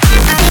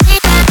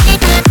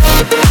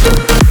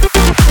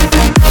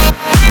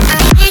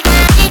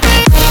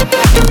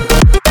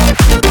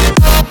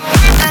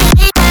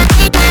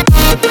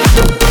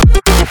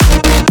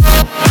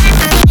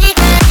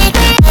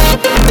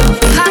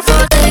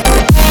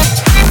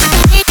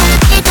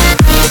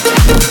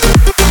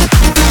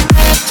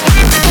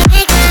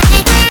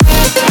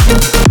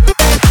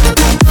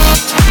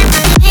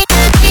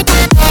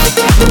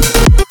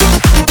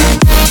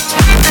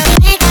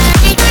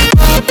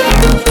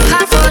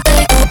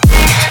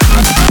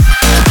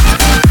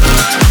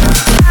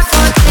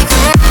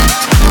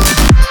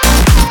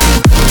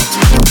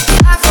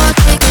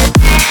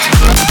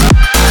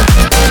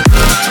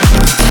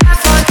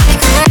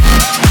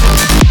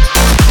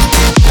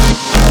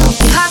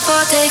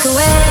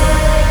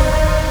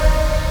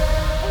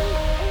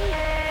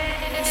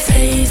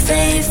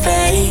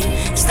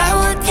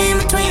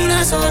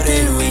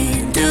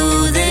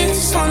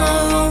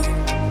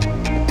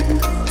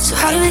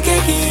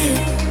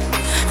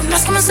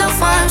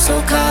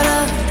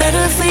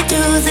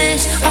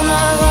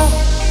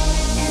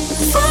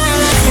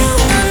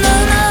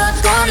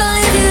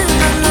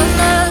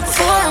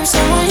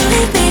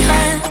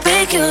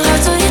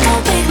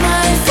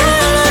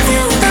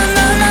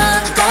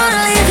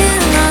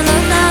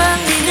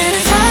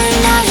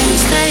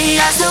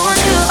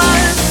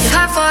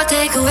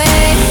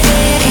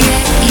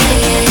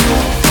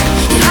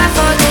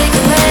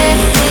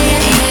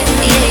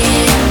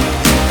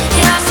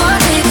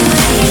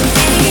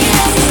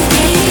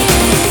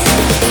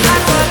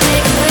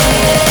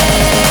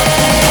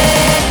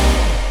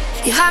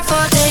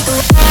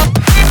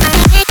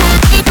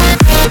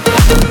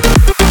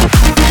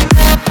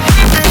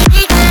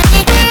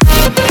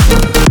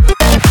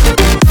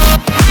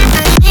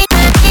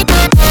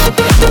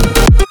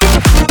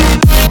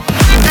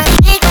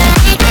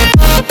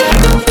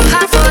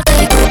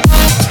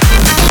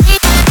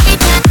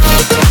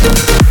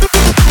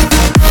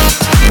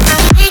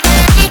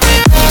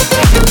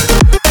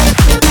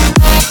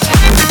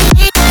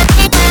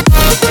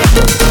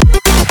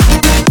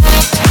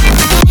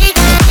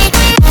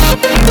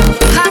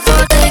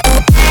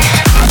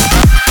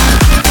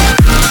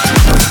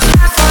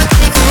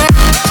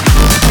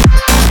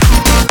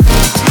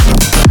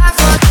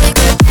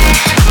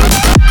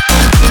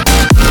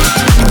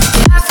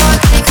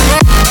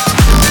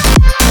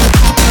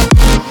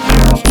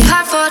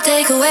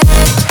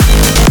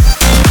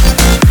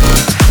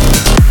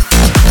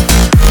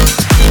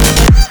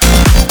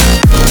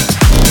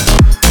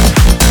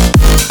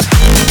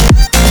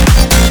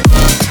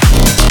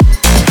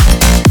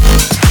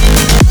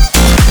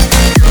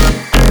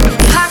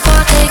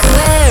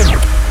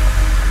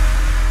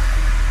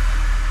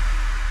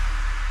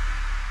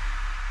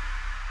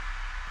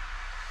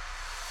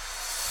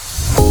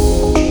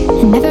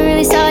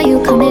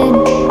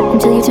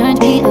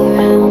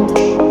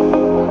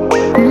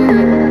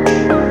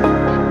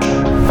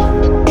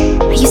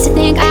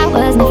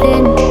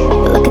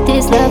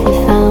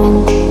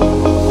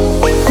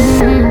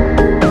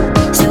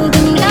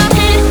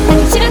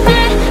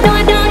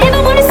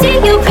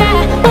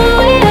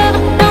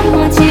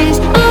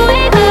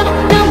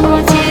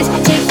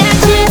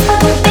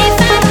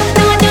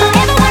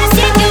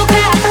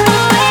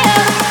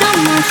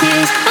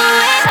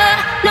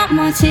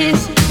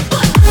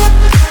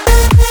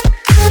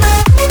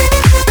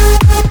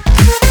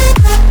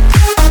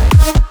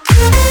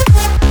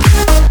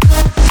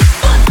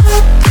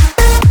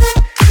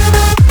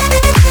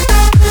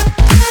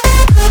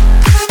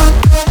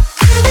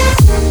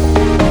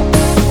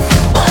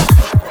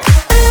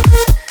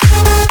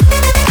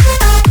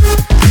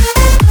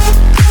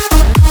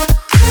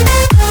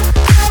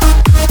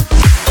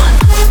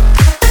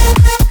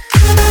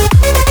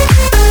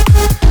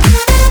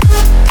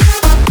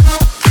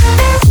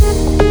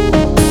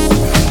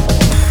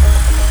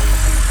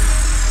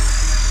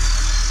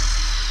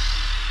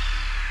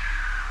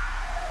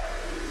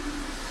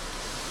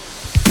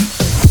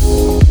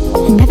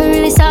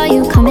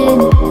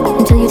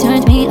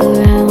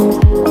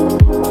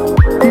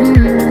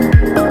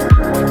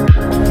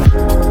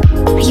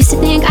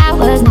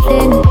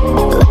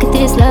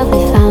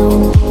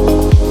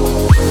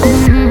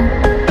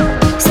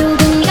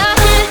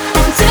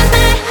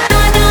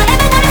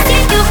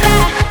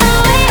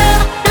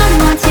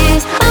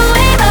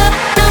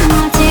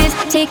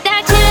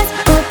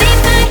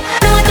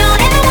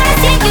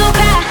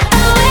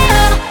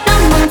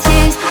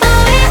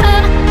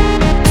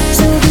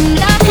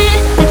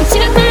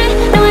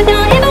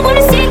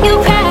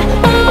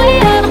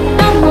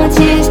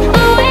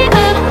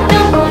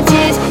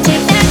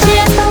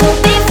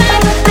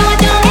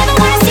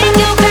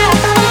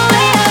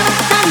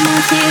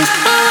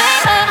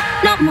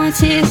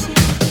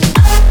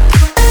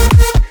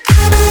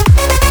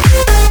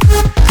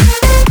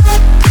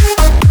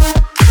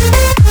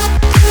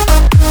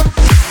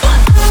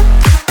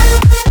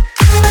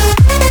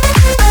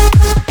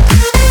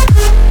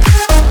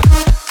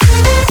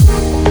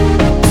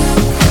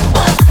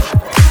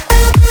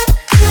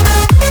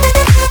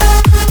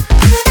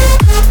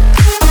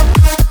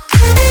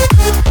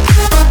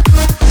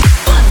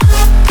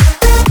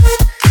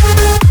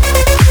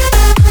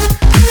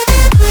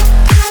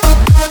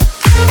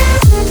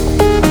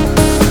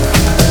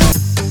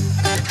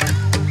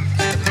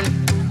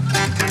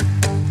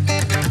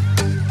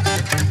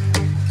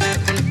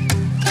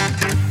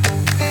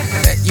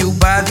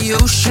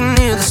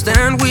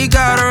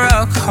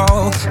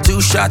 alcohol.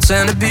 2 shots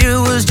and a beer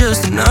was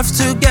just enough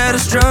to get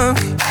us drunk.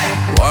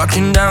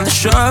 Walking down the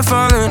shore,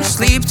 falling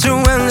asleep to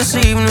endless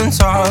evening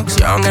talks.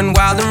 Young and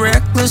wild and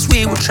reckless,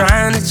 we were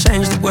trying to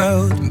change the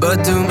world.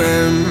 But do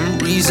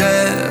memories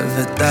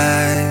ever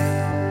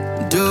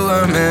die? Do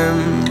our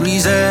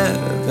memories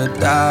ever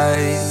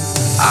die?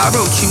 I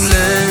wrote you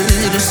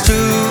letters to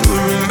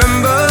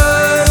remember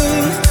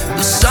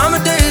the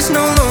summer days,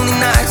 no lonely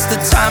nights, the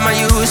time I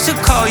used to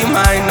call you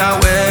mine. Now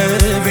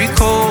every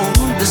cold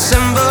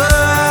December,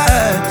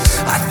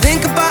 I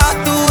think about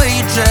the way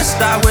you dressed.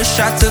 I wish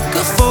I took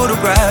a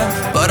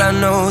photograph, but I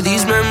know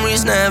these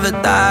memories never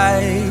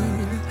die.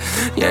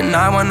 Yeah,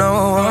 now I know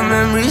our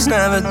memories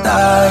never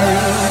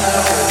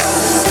die.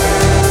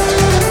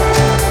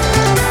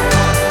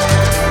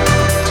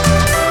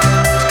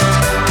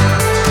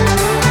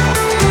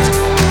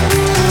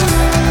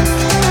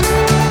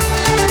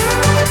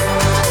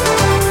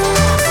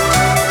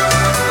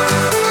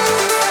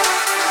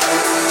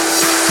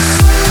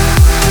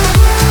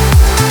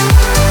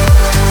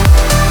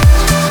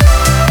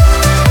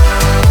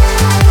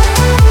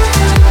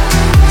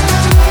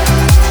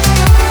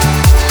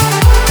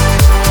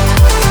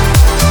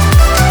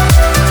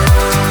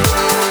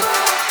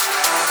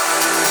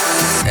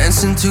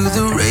 To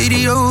the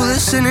radio,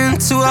 listening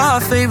to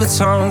our favorite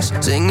songs,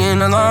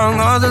 singing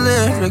along all the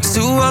lyrics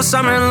to all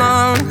summer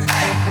long.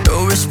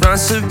 No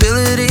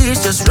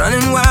responsibilities, just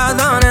running wild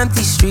on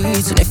empty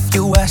streets. And if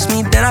you ask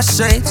me, then I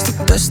say it's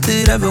the best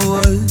it ever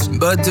was.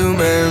 But do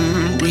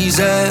memories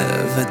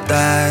ever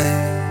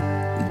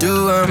die?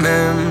 Do our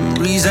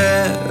memories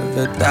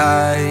ever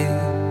die?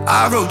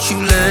 I wrote you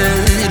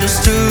letters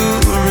to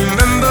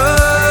remember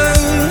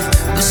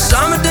the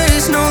summer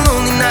days, no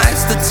lonely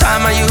nights, the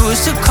time I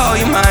used to call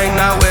you mine.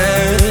 Now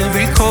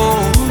every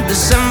cold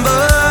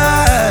December,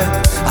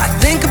 I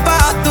think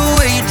about the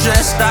way you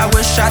dressed. I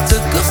wish I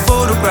took a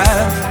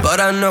photograph, but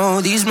I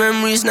know these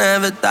memories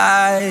never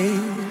die.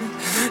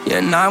 Yeah,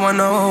 now I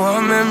know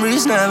our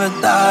memories never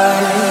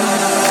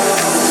die.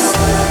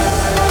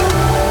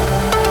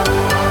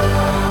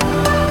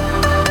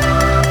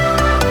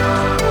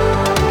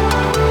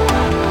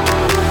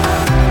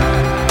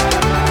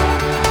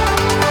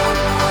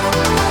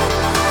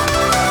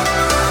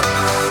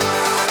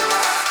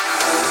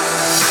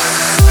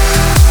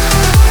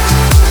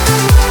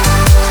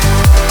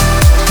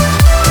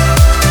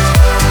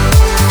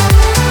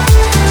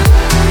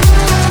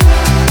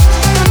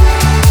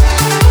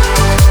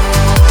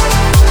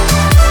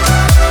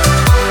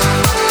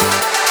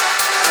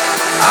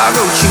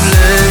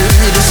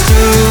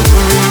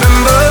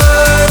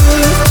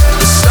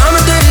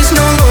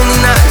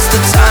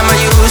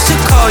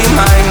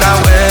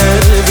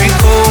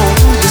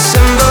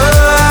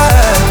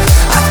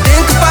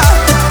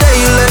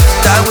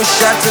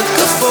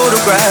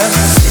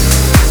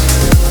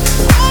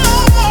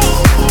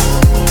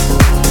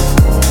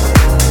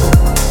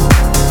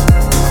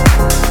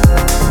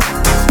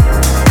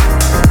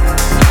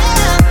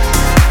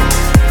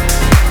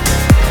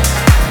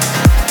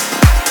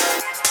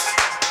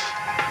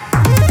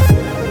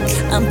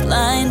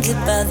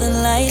 By the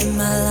light in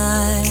my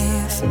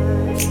life,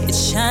 it's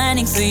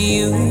shining for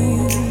you.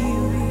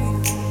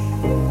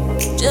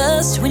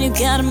 Just when you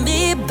got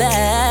me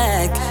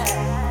back,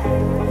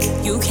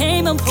 you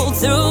came and pulled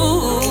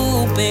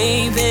through,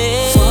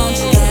 baby. Want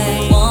you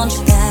back, want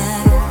you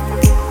back.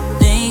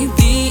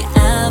 Baby,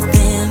 I've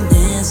been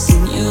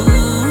missing you.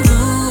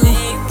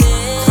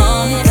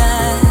 Call me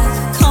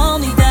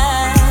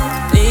back,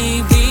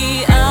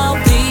 baby, I'll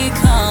be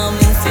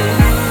coming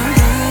through.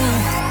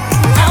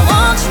 I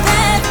want you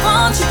back,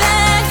 want you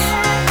back.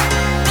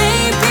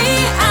 Baby,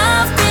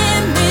 I've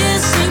been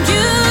missing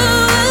you.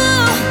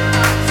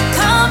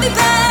 Call me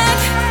back,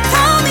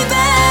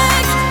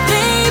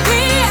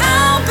 baby,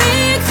 I'll be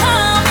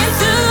coming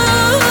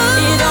through.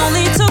 It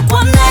only took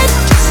one night,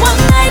 just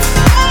one night.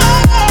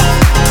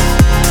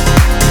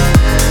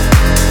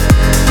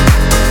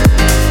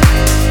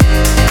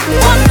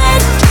 One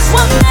night, just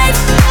one night.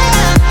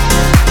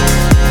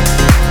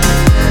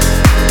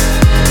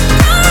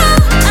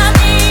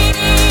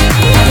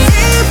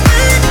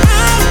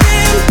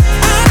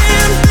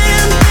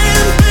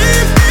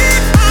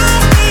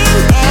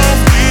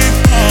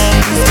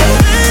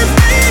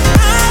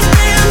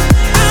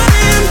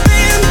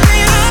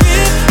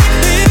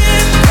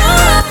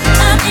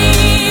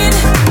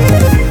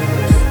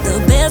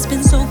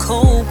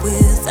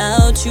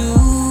 Without you,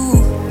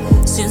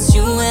 since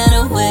you went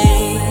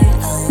away,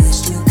 I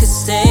wish you could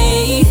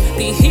stay,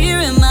 be here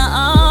in my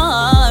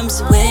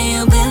arms where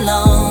you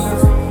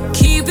belong,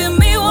 keeping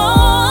me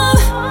warm.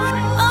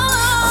 I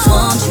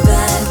want you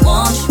back,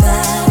 want you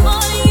back,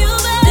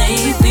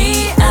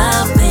 baby,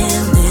 I've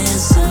been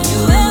missing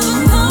you.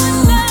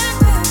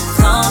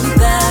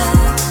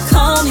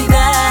 Call me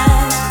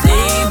back,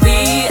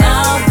 baby,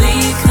 I'll be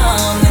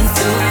coming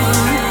through.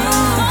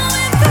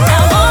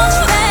 I want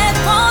you back,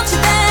 want you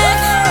back.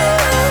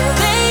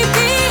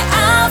 Baby,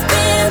 I've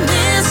been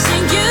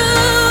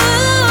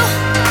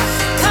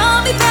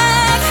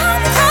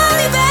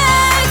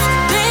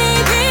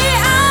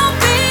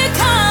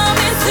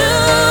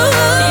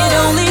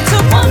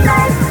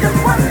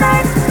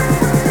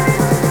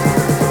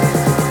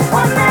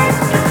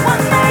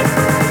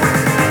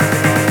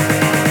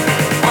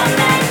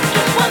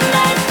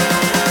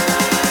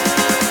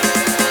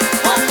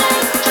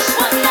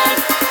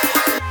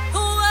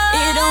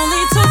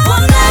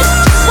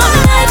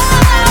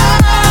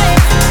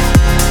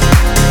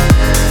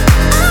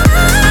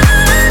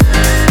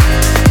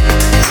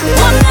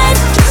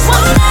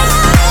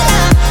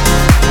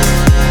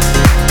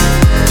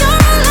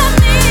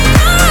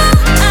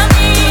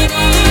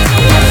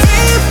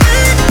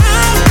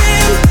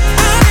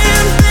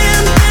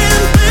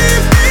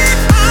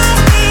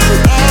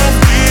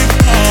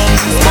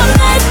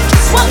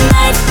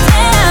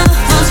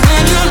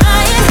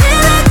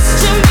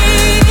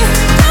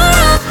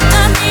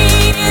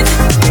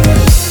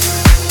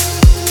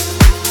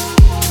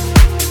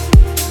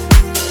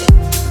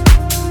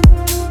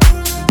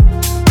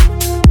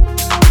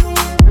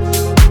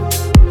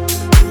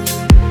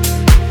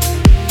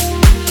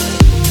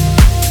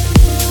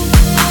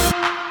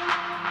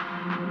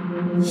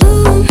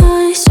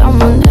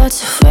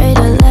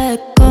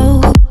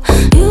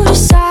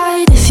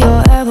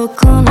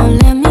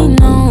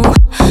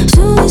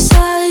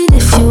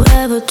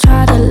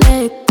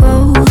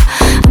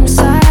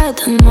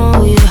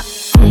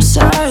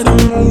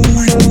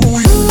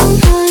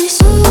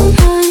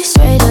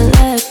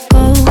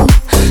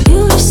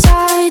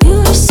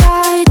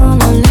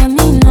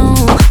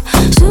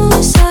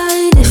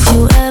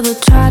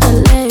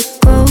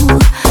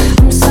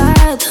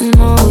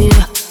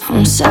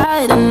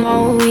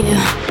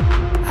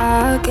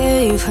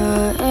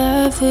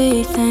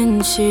sweet,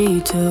 then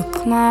she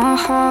took my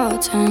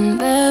heart and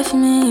left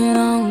me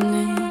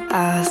lonely.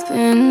 I've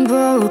been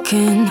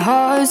broken,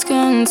 hearts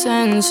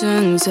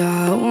contentions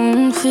I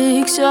won't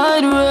fix,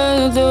 I'd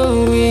rather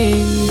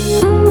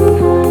leave.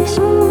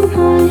 So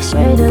nice,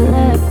 ready to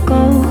let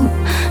go.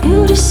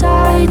 You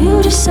decide,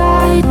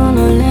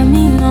 wanna let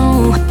me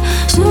know.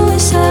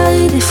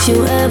 Suicide if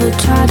you ever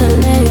try to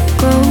let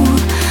go.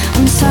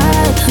 I'm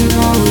sad, I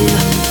know you.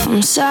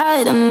 I'm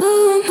sad, I'm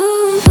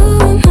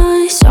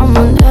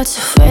someone that's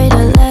afraid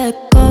to let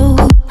go.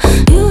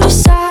 You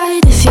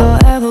decide if you're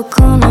ever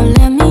gonna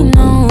let me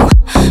know.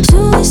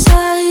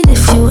 Suicide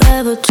if you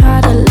ever try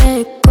to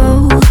let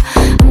go.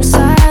 I'm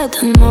sad,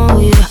 I know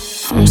you.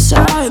 I'm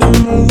sad, I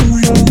know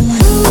you.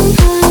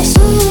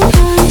 So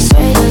nice,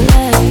 ready to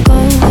let go.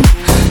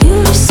 You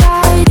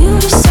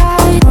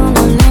decide,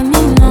 wanna let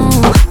me know.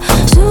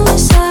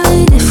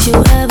 Suicide if you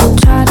ever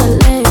try to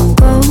let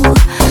go.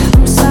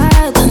 I'm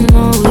sad, I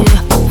know you.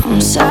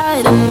 I'm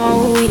sad, I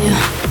know you.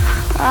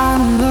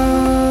 I'm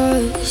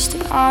lost,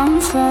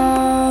 I'm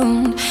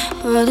found,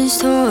 but it's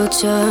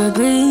torture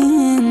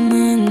being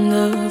in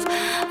love.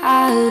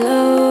 I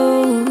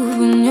love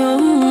when you're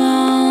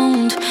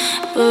around,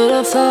 but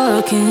I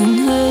fucking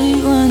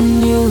hate when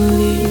you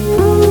leave.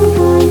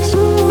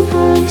 So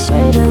nice,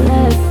 ready to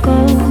let go.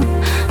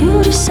 You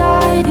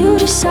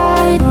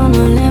decide,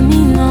 wanna let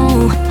me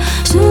know.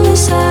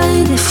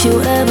 Suicide if you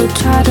ever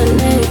try to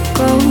let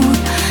go.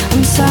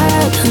 I'm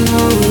sad, I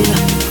know you.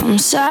 I'm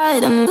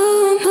sad, I'm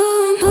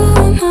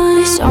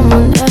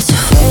someone that's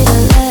afraid to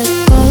let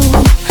go.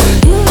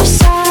 You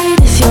decide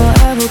if you're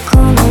ever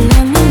gonna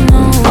let me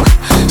know.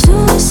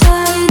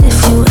 Suicide if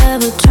you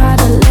ever try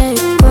to let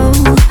go.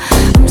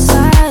 I'm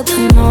sad, I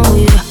know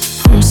you.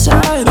 I'm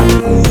sad, I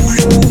know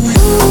you.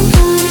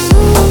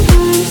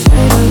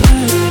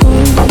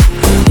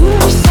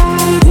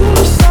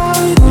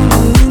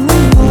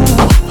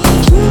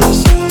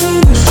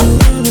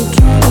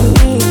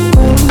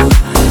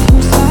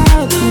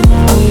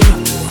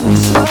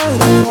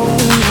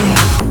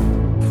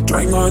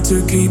 To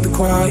keep it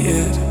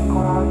quiet,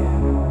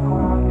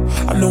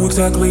 I know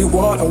exactly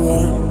what I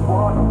want.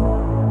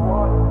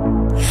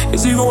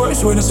 It's even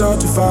worse when I start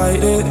to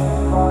fight it,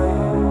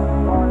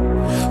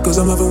 cause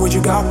I'm loving what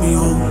you got me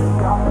on.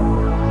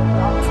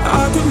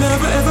 I could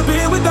never ever be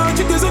without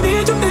you, cause I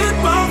need you in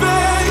my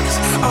face.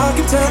 I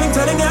keep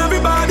telling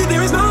everybody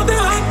there is nothing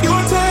like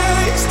your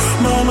taste.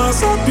 Mama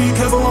said be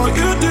careful what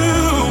you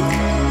do.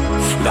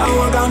 Now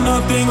I got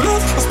nothing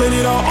left, I spend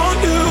it all on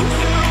you.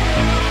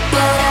 But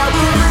I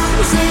will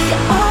lose it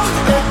all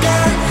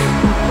again,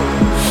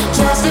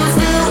 just to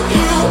feel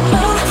you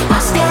on my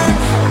skin.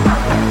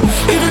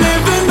 Even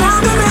if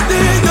another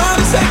minute, not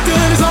a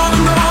second is all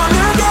I'm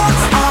gonna get.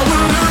 I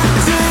will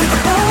lose it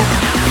all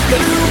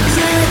again. Lose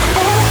it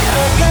all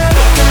again.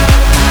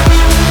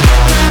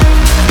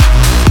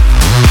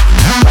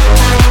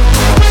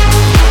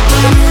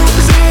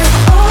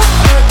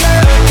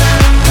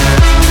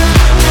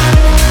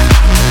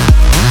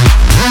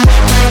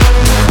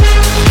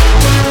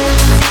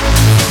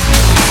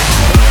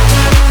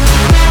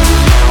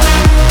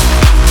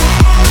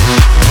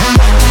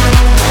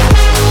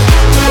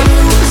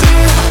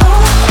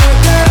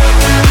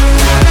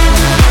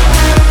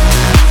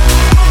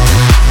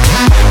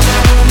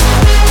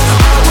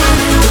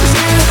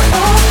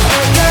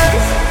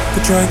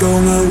 Try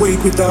going a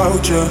week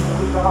without you,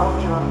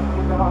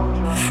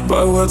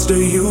 but what's the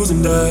use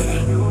in that?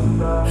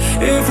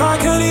 If I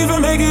can't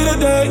even make it a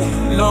day,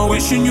 no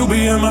wishing you'll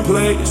be in my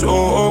place.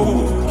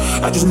 Oh,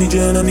 I just need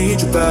you and I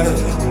need you back.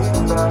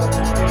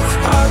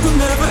 I could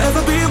never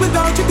ever be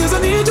without you, cause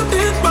I need you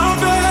in my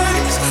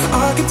face.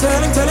 I keep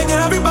telling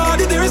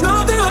everybody there is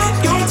nothing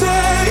like your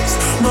taste.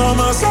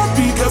 Mama said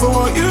be careful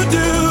what you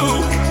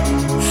do.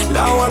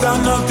 Now I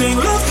got nothing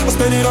left, I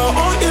spend it all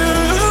on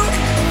you.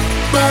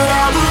 But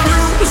I will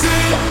lose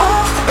it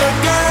all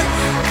again,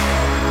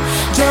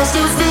 just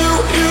to feel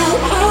you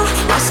on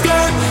my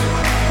skin.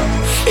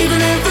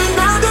 Even if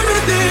another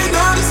minute,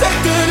 not a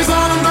second is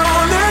all I'm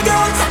gonna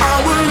get.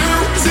 I will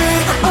lose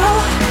it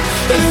all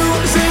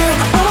again.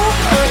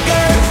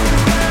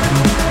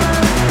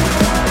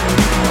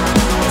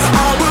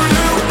 I will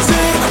lose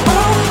it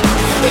all again.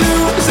 I will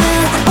lose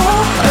it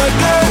all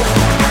again.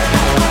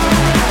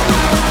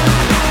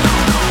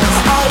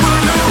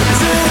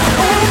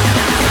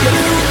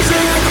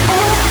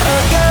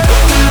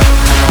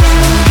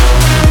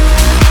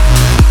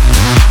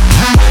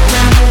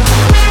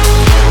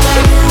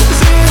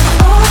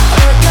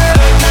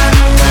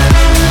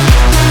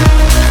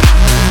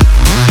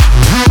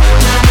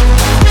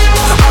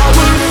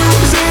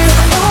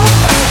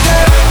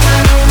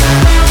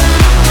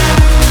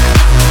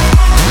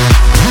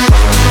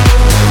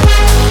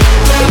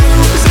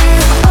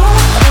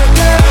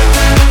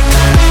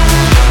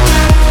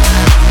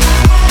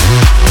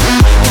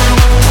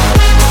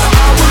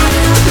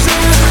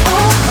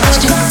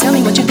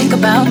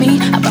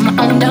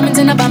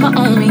 I buy my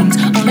own rings.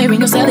 Only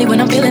ring your celly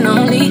when I'm feeling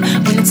lonely.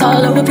 When it's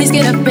all over, please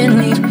get up and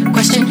leave.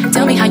 Question,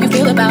 tell me how you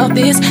feel about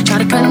this. Try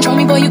to control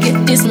me, boy, you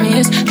get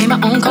dismissed. Pay my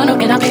own condo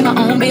and I pay my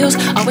own bills.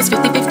 Always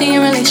 50-50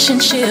 in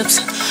relationships.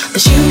 The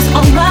shoes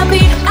on my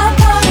feet, I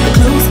bought it. The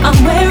clothes I'm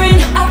wearing,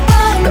 I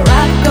bought it. The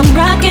rock I'm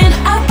rocking,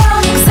 I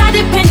bought it. 'Cause I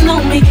depend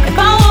on me. If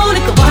I want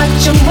it, the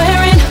watch I'm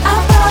wearing, I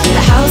bought it.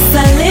 The house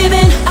I live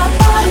in, I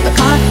bought it. The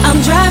car I'm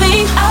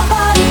driving, I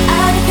bought it.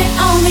 I depend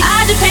on me. I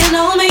depend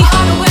on me.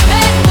 All the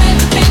women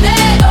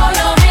independent, throw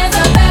your hands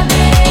up at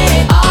me.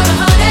 All the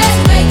honeys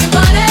making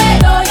money,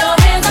 throw your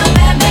hands up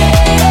at me.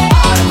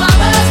 All the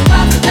mamas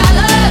pop the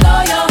dollar,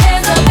 throw your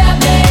hands up at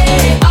me.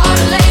 All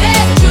the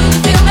ladies truly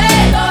feel me,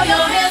 throw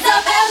your hands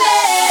up at me.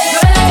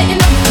 Girl, I didn't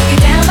know you could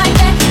get down like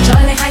that.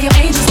 Charlie, how your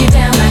angels get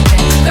down like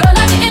that. Girl,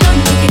 I didn't know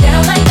you could get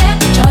down like that.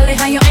 Charlie,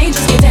 how your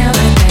angels get down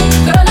like that.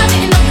 Girl, I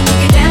didn't know you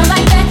could get down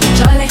like that.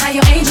 Charlie, how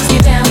your angels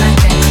get down like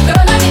that.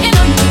 Girl, I didn't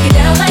know you could get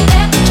down like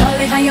that.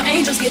 Charlie, how your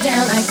angels get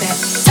down like that.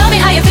 Tell me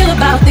how you feel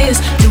about this.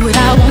 Do what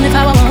I want if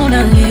I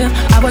wanna live.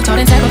 I worked hard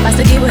and sacrificed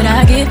to get what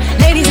I get.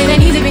 Ladies, it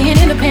ain't easy being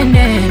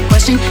independent.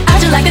 Question, I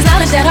just like this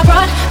knowledge that I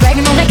brought.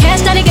 Bragging on that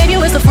cash that he gave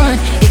you is the front.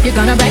 If you're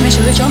gonna brag, make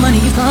sure it's your money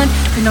you fund.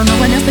 And don't no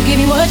one else to give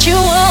you what you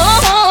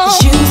want. The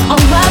shoes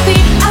on my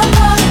feet, I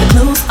bought it. The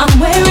clothes I'm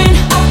wearing,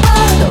 I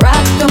bought it. The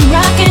rock I'm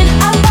rocking,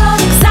 I bought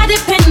it. 'Cause I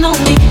depend on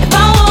me. If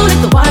I want it,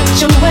 the watch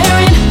I'm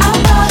wearing, I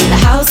bought it.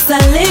 The house I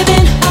live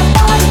in, I